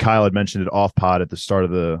I think Kyle had mentioned it off pod at the start of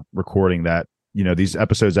the recording that, you know, these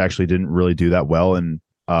episodes actually didn't really do that well in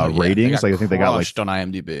ratings. Like, I think they got like on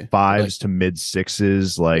IMDb 5s to mid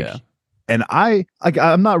 6s. Like, and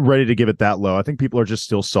I'm not ready to give it that low. I think people are just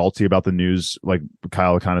still salty about the news. Like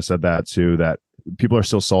Kyle kind of said that too, that people are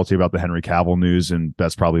still salty about the Henry Cavill news, and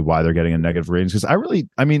that's probably why they're getting a negative ratings.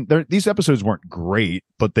 Because these episodes weren't great,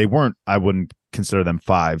 but they weren't. I wouldn't consider them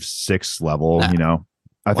 5, 6 level. Nah. You know,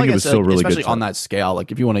 I think it was still really especially good. on that scale.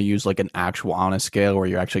 Like if you want to use like an actual honest scale where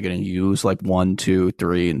you're actually going to use like 1, 2,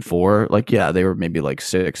 3, and 4, like yeah, they were maybe like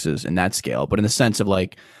 6s in that scale. But in the sense of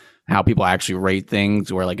like how people actually rate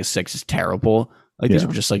things, where like a 6 is terrible. Like these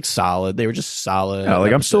were just like solid. They were just solid. Yeah,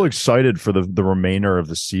 like I'm still excited for the remainder of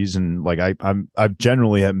the season. Like I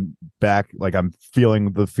generally am back. Like I'm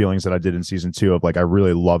feeling the feelings that I did in season 2 of like I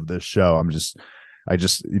really love this show. I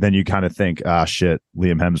just then you kind of think, shit,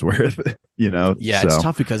 Liam Hemsworth, you know? Yeah, it's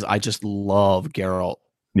tough because I just love Geralt.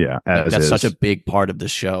 Yeah, that's such a big part of the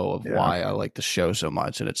show of why I like the show so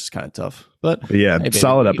much, and it's just kind of tough. But yeah, hey,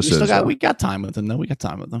 solid episodes. We got time with them though. We got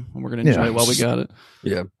time with them, and we're gonna enjoy it while we got it.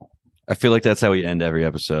 Yeah. I feel like that's how we end every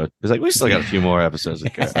episode. It's like we still got a few more episodes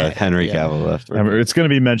of Henry Cavill left. It's going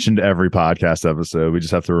to be mentioned every podcast episode. We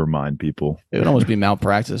just have to remind people. It would almost be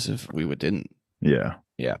malpractice if we didn't. Yeah.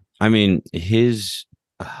 Yeah. I mean, his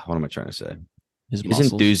what am I trying to say? His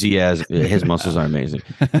enthusiasm. His muscles are amazing.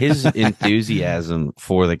 His enthusiasm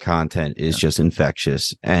for the content is just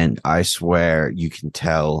infectious, and I swear you can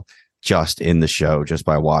tell just in the show just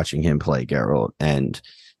by watching him play Geralt, and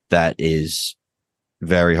that is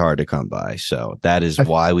very hard to come by. So that is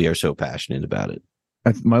why we are so passionate about it.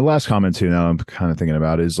 My last comment too, now I'm kind of thinking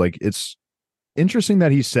about is like, it's interesting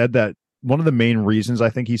that he said that one of the main reasons I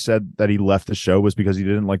think he said that he left the show was because he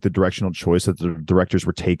didn't like the directional choice that the directors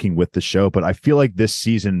were taking with the show. But I feel like this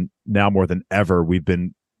season now more than ever, we've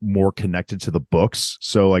been more connected to the books.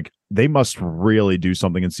 So like they must really do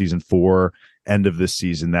something in season 4, end of this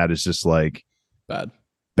season, that is just like bad.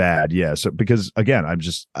 Yeah. So because again,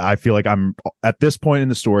 I feel like I'm at this point in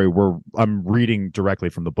the story where I'm reading directly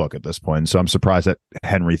from the book at this point. So I'm surprised that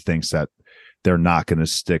Henry thinks that they're not going to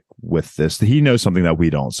stick with this. He knows something that we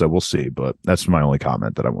don't. So we'll see. But that's my only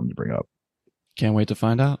comment that I wanted to bring up. Can't wait to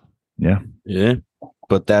find out. Yeah. Yeah.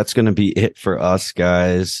 But that's going to be it for us,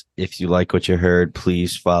 guys. If you like what you heard,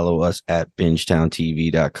 please follow us at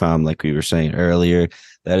bingetowntv.com. Like we were saying earlier,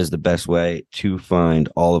 that is the best way to find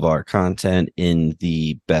all of our content in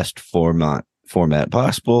the best format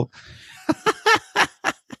possible.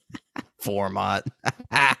 Format.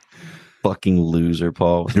 Fucking loser,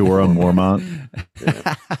 Paul. Dora Mormont.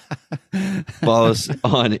 Yeah. Follow us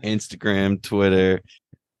on Instagram, Twitter.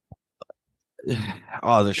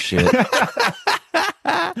 All the shit.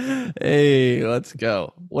 Hey, let's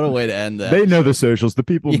go. What a way to end that. They know the socials. The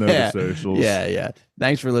people know the socials. Yeah.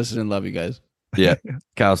 Thanks for listening. Love you guys. Yeah.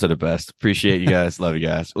 Kyle said it best. Appreciate you guys. Love you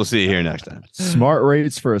guys. We'll see you here next time. Smart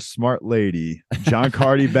rates for a smart lady. John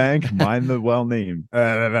Cardi Bank, mind the well name.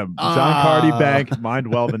 John Cardi Bank, mind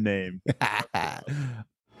well the name.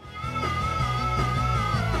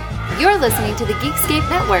 You're listening to the Geekscape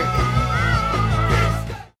Network.